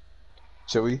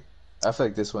 should we? I feel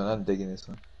like this one. I'm digging this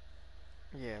one.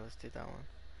 Yeah, let's do that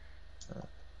one. Uh,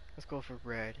 Let's go for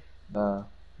red. Nah.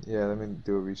 Yeah, let me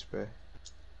do a respray.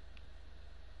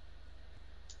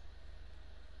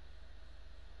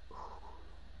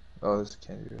 Oh, this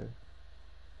candy red.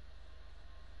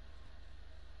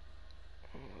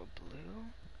 Ooh,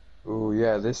 blue. Ooh,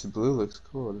 yeah, this blue looks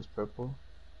cool. This purple.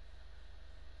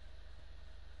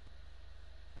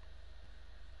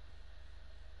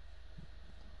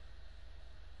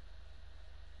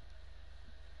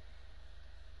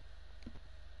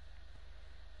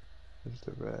 There's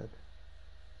the red.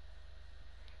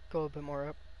 Go a bit more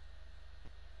up.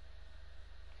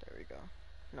 There we go.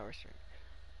 Now we're starting.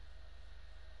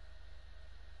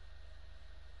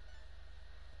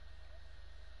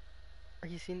 Are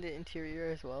you seeing the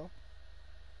interior as well?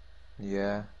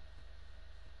 Yeah.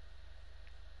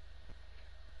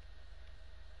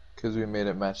 Because we made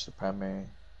it match the primary.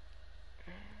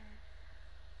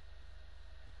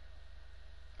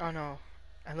 Oh no.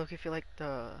 I look if you like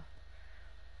the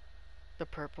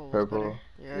purple was better. Purple.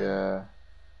 Yeah. Yeah.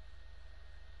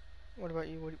 What about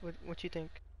you? What you think?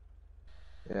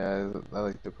 Yeah, I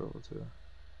like the purple too.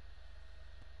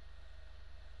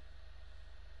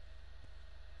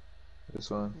 This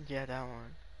one. Yeah, that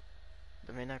one.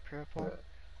 The midnight purple. Yeah.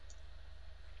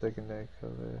 Secondary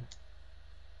color.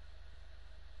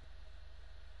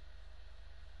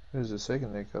 What is the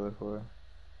secondary color for?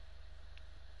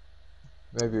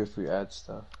 Maybe if we add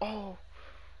stuff. Oh.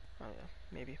 Oh yeah,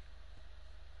 maybe.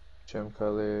 Trim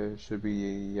color should be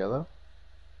yellow.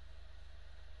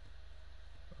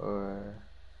 Or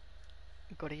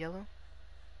Go to yellow.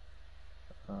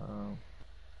 um,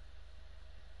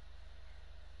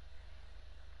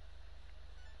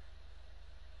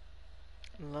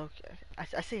 Low.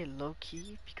 I say low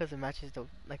key because it matches the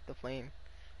flame.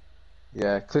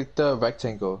 yeah, click the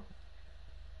rectangle.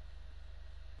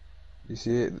 You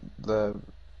see it? The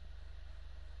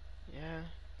Yeah.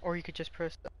 Or you could just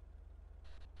press the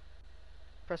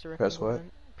press rectangle what?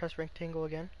 again. Press rectangle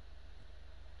again.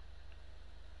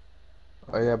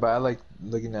 Oh yeah, but I like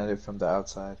looking at it from the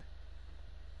outside.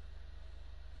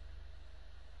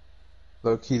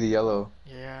 Low key the yellow.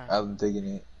 Yeah. I'm digging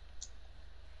it.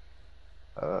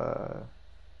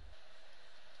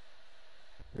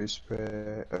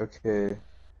 Respray. Okay.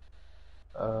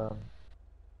 Um,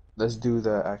 let's do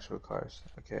the actual cars.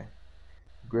 Okay.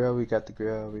 Grill, we got the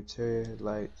grill. Interior,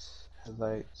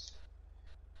 headlights,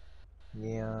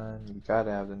 neon. You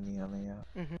gotta have the neon layout.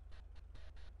 Mhm.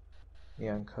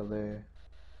 Neon color.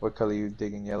 What color you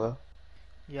digging? Yellow.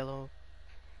 Yellow.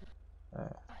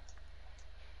 Alright.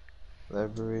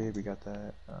 Livery, we got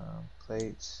that.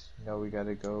 Plates. You know we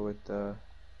gotta go with the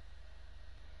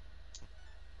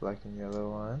black and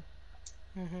yellow one.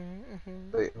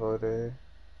 Mhm. Plate holder.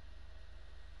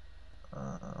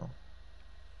 Um,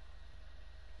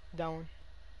 That one.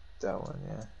 that one,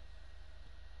 yeah.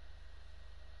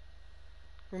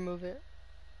 Remove it.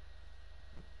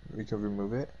 We can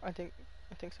remove it. I think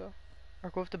so. Or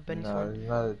go with the Benny's No, one. there's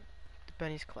not a, The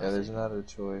Benny's yeah, classic. there's not a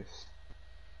choice.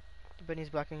 The Benny's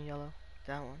black and yellow.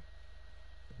 That one.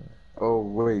 Oh,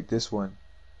 wait, this one.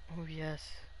 Oh yes.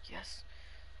 Yes.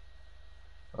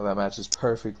 Oh, that matches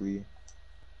perfectly.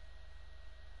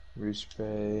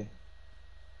 Respray.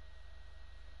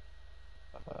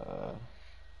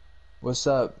 What's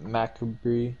up,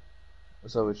 Macabre?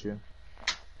 What's up with you?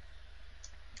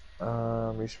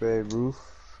 Respray roof.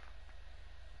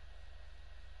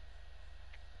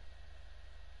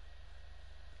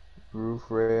 Roof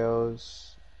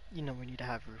rails. You know we need to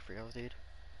have roof rails, dude.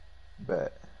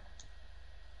 Bet.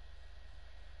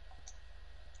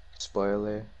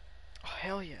 Spoiler. Oh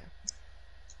hell yeah.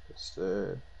 Yes,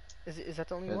 sir. Is that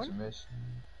the only one? Transmission.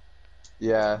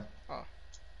 Yeah. Oh.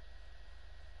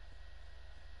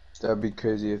 That'd be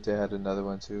crazy if they had another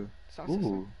one too. Sound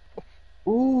system. Ooh.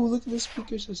 Ooh, look at the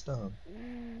speaker system.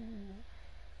 Ooh.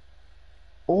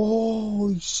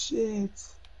 Oh shit.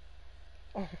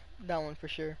 Oh, that one for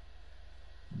sure.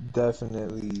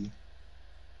 Definitely.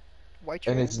 White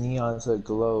And trim? it's neon so it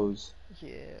glows.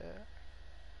 Yeah.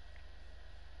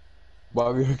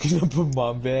 While we hooking up a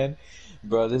mom van.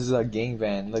 Bro, this is a gang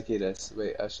van. Look at us.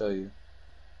 Wait, I'll show you.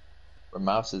 We're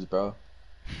mouses, bro.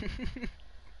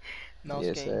 Mouse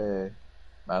Yes, game. sir.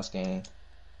 Mouse gang.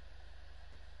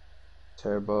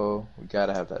 Turbo. We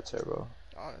gotta have that turbo.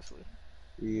 Honestly.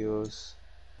 Wheels.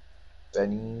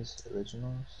 Benny's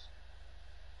originals.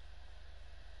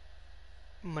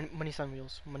 Money sign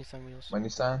wheels. Money sign wheels. Money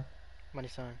sign? Money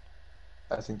sign.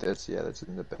 I think that's, yeah, that's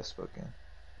in the best spoken.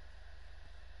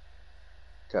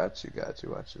 Got you,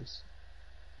 watch this.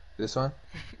 This one?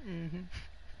 Mhm.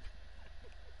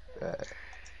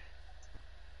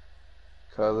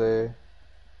 Color.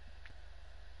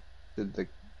 Should the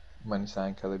money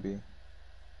sign color be?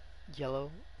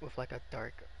 Yellow with like a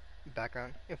dark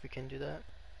background, if we can do that.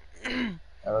 I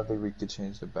don't think we could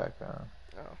change the background.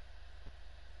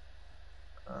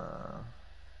 Oh.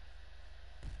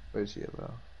 Where's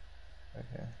yellow?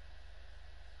 Okay.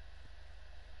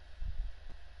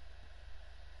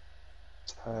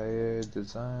 Tire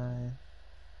design.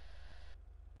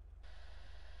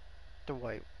 The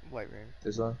white ring.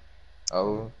 This one?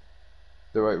 Oh,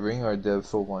 the right ring or the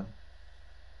full one?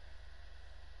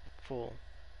 Full.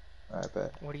 I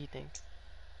bet. What do you think?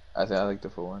 I think I like the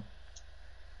full one.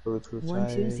 Bulletproof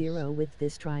 120 tires. with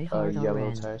this try hard Yellow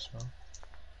RN. tire smell.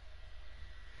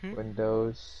 Hmm?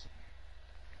 Windows.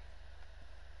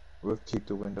 We'll keep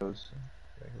the windows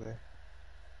regular.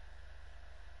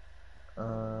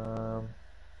 12-0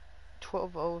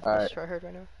 with Alright. this try hard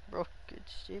right now. Bro, good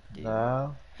shit, dude.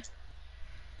 Now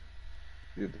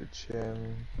do the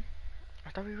trim. I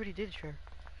thought we already did trim.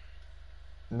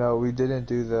 No, we didn't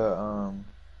do the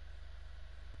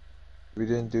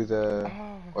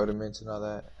Oh. ornaments and all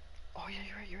that. Oh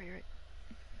yeah, you're right.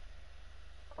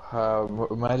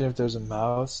 Imagine if there's a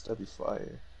mouse, that'd be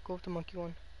fire. Go with the monkey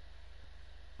one.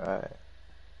 Alright.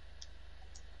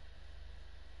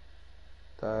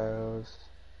 Tiles.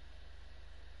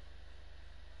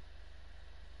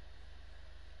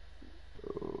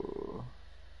 Ooh.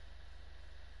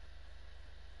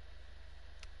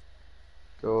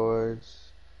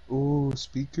 Doors. Ooh,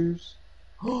 speakers.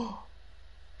 It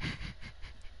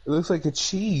looks like a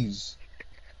cheese.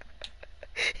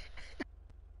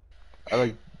 I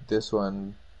like this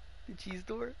one. The cheese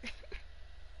door.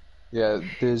 Yeah,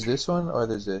 there's this one or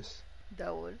there's this.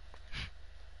 That one.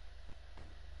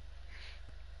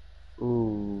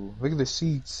 Ooh, look at the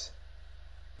seats.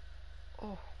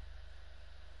 Oh.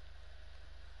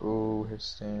 Ooh, his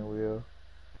steering wheel.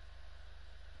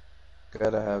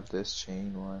 Gotta have this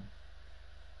chain one.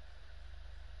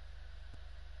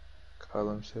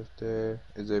 Column shifter.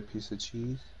 Is there a piece of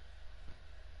cheese?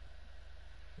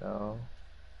 No.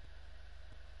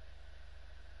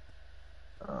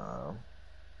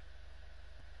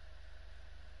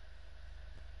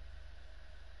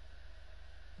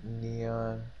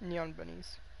 Neon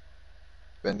bunnies.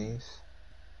 Benny's.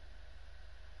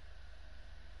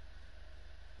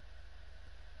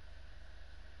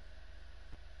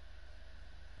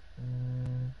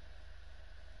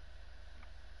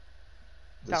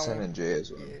 The That San one.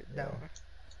 Andreas one. Yeah, that one.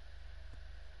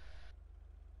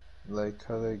 Light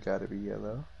color gotta be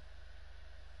yellow.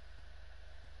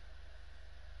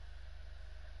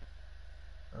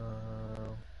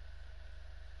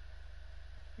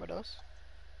 What else?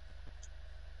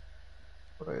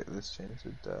 Wait, let's change the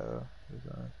dial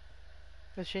design.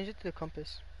 Let's change it to the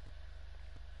compass.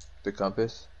 The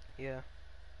compass? Yeah.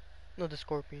 No, the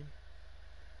scorpion.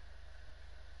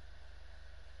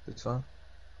 This one?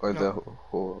 Or No. the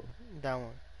whole? That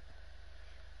one.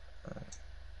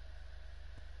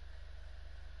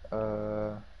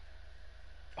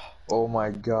 Oh my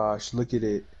gosh, look at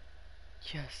it.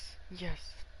 Yes.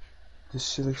 Yes. This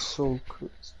shit looks so cool.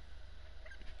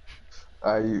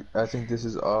 I think this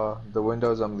is the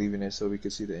windows. I'm leaving it so we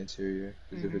can see the interior.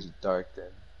 Because if it's dark, then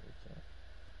we can't.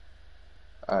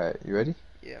 Alright, you ready?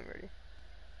 Yeah, I'm ready.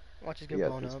 Watch us get Yeah,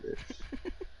 blown this up.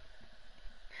 bitch.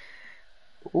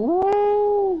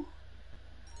 Ooh!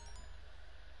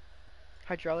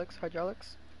 Hydraulics.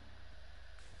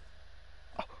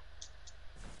 Oh.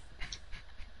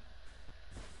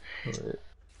 Wait.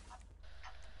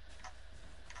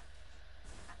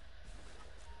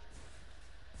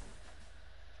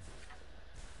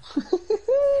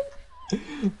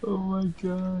 Oh my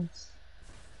gosh.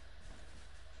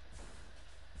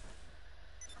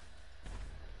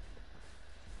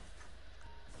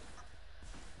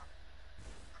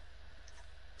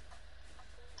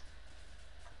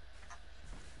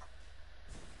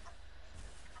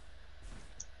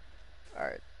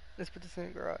 Alright. Let's put this in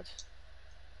the garage.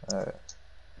 Alright.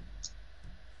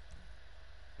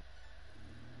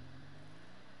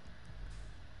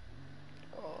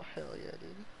 Oh, hell yeah,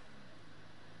 dude.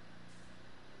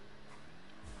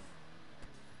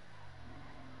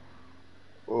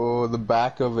 Oh, the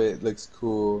back of it looks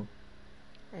cool.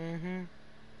 Mm-hmm.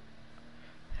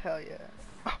 Hell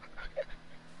yeah.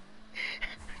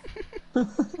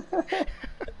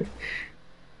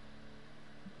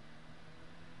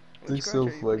 Looks so Which garage are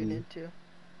you putting funny. it into?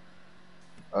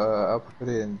 I'll put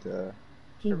it in the,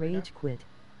 He There we go. rage quit.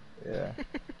 yeah.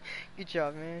 Good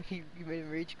job, man. You made him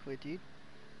rage quit, dude.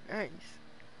 Nice.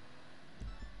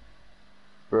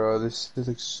 Bro, this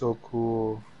looks so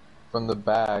cool. From the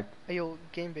back. Hey, yo,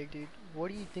 Game Big, dude. What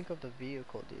do you think of the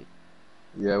vehicle, dude?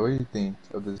 Yeah, what do you think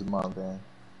of this model van?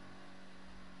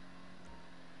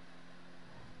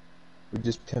 We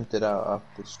just pimped it out off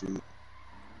the street.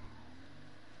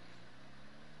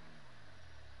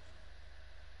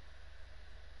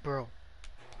 Bro,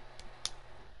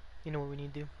 you know what we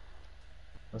need to do?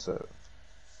 What's up?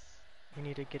 We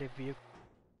need to get a vehicle,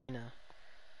 A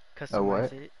customize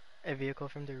what? it, a vehicle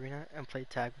from the arena, and play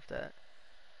tag with that.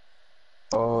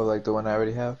 Oh, like the one I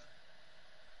already have?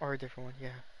 Or a different one, yeah.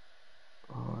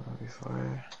 Oh, that'd be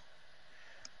fire.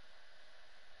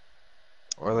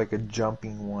 Or like a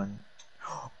jumping one.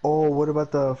 Oh, what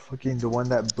about the one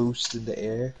that boosts in the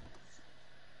air?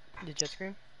 The jet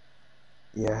screen?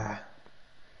 Yeah.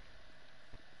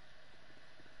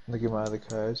 Look at my other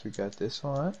cars. We got this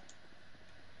one.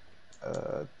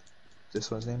 Uh,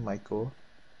 this one's named Michael.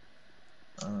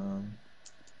 Um,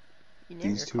 You name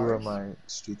these your two are cars? my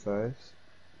street cars.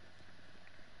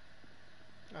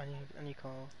 I need to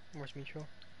call Morse Mutual.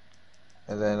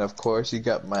 And then of course you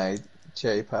got my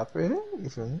cherry popper. You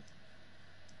feel me?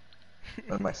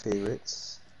 One of my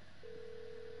favorites.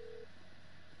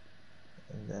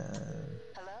 And then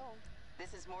Hello,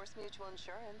 this is Morse Mutual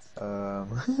Insurance.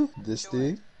 this Sure.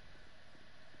 thing.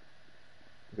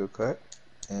 Go kart.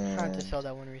 I had to And sell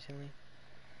that one recently.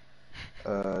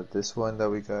 this one that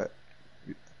we got,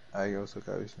 I also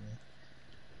got recently.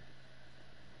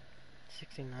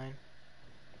 69.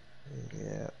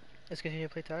 Yeah, Let's continue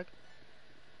to play tag.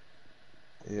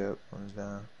 yep, one's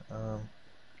down.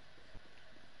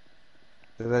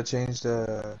 Did I change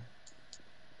the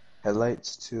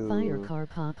headlights Fire to car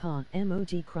papa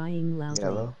emoji crying loudly.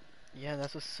 yellow? Yeah,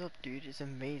 that's what's up, dude. It's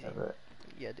amazing. Alright,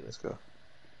 Yeah, do it. let's go.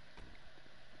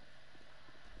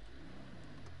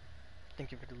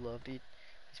 Thank you for the love, dude.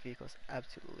 This vehicle is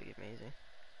absolutely amazing.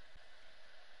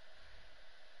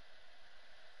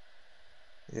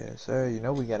 Yeah, sir, you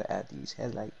know we gotta add these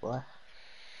headlights, boy.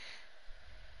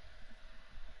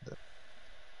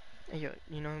 Hey, yo,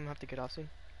 you know I'm gonna have to get off soon.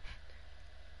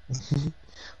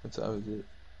 What time is it?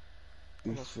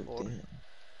 Almost 4. 3:15.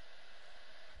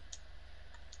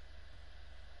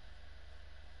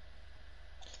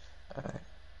 Alright.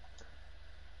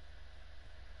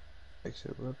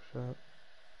 Exit workshop.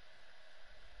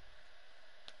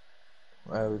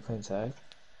 Why are we playing tag?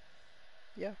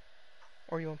 Yeah.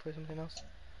 Or you wanna play something else?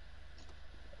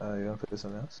 You wanna play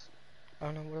something else? I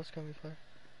don't know, what else can we play?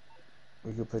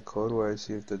 We could play Cold War and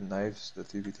see if the knives, the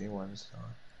 3v3 ones,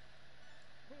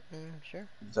 Sure.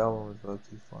 that one was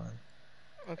low-key fun.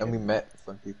 Okay. And we met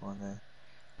fun people on there.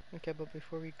 Okay, but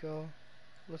before we go,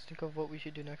 let's think of what we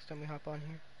should do next time we hop on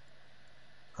here.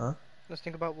 Huh? Let's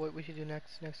think about what we should do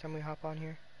next time we hop on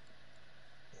here.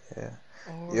 Yeah.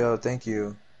 Or Yo, thank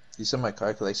you. You said my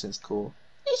car collection is cool.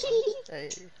 hey,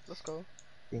 let's go.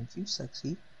 Thank you,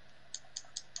 sexy.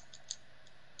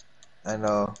 I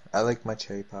know. I like my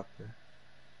cherry popper.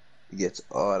 It gets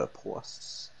all the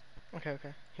posts. Okay,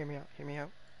 okay. Hear me out. Hear me out.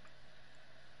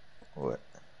 What?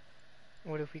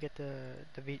 What if we get the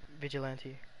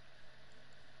vigilante,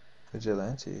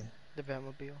 Vigilante. the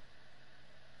Batmobile?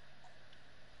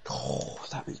 Oh,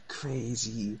 that'd be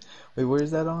crazy. Wait, where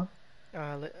is that on?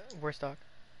 We're stock.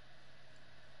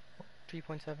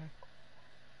 3.7.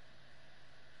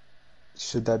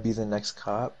 Should that be the next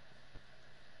cop?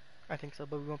 I think so,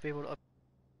 but we won't be able to up.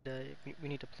 We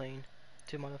need a plane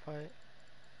to modify it.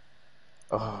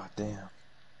 Oh, damn.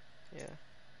 Yeah.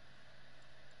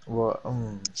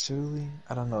 Well, should we?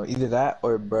 I don't know. Either that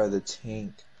or, bruh, the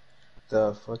tank.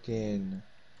 The fucking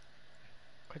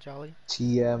Kajali.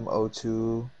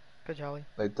 TM02, Kajali.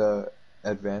 like the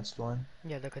advanced one.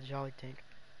 Yeah, the Kajali tank.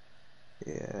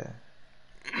 Yeah.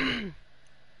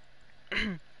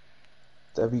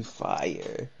 That'd be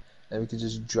fire. Then we could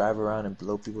just drive around and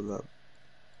blow people up.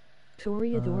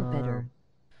 Toreador better.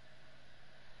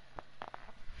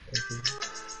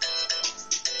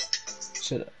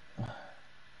 Shut up.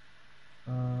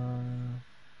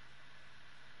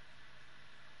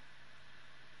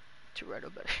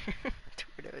 Toretto better.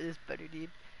 Toretto is better, dude.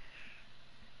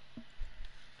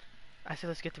 I said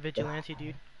let's get the vigilante,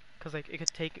 dude. Cause like it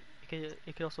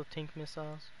could also tank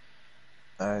missiles.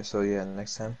 Alright, so yeah,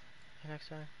 next time. Next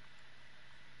time.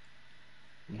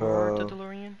 Or Bro, the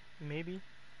DeLorean, maybe.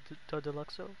 The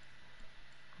Deluxo,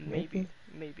 maybe.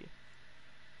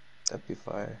 that'd be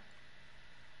fire.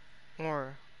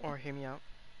 Or hear me out.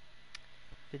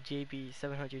 The JB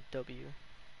 700W.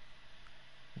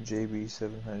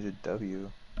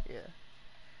 JB700W. Yeah.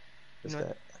 What's know-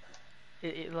 that?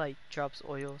 It like drops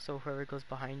oil, so whoever goes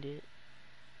behind it,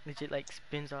 legit like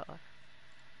spins off.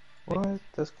 What?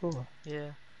 That's cool.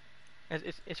 Yeah.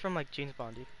 It's from like James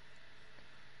Bond, dude.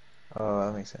 Oh,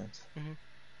 that makes sense. Mhm.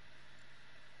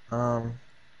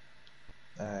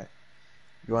 Alright.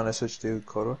 You wanna switch to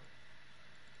Kotor?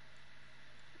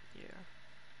 Yeah.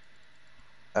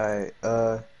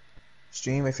 Alright,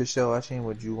 stream, if you're still watching,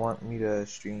 would you want me to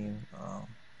stream,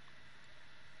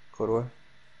 Kotor?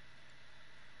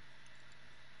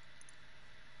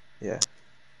 Yeah.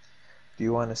 Do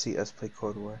you want to see us play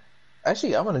Cold War?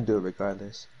 Actually, I'm gonna do it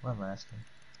regardless. What am I asking?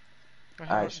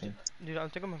 Actually. Dude, I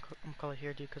think I'm gonna call it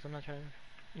here, dude, because I'm not trying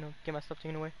to, get my stuff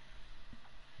taken away.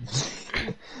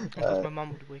 Plus, my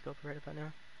mom would wake up right about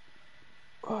now.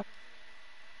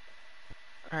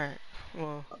 Alright,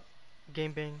 well,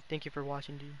 Game Bang, thank you for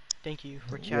watching, dude. Thank you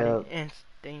for chatting Yep. and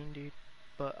staying, dude.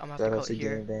 But I'm gonna have to Shout call outs it to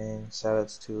here. Game Bang. Shout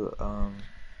outs to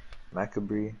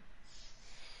Macabre.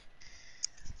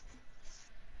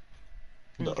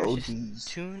 And The you guys just OGs.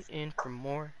 tune in for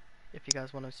more if you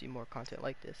guys want to see more content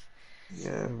like this.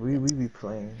 Yeah, we be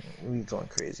playing. We be going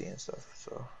crazy and stuff.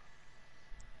 So,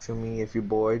 for me, if you're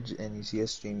bored and you see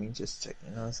us streaming, just check.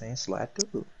 You know what I'm saying? Slide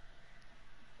through. Of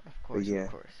But course, yeah,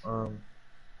 of course.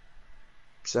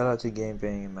 shout out to Game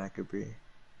Bang and Macabre.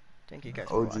 Thank you You know, guys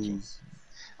for watching.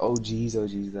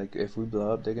 OGs. Like if we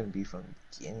blow up, they're gonna be from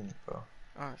the beginning, bro.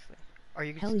 Honestly. Are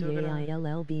you Hell still yeah, gonna...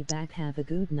 I'll be back. Have a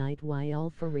good night. Why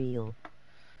all for real?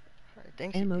 Alright,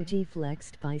 thanks, you, dude. Emoji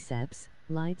flexed biceps,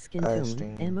 light skin Alright, tone.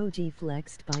 stream. Emoji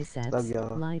flexed Love biceps,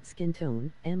 y'all. light skin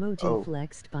tone. Emoji Oh.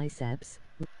 flexed biceps,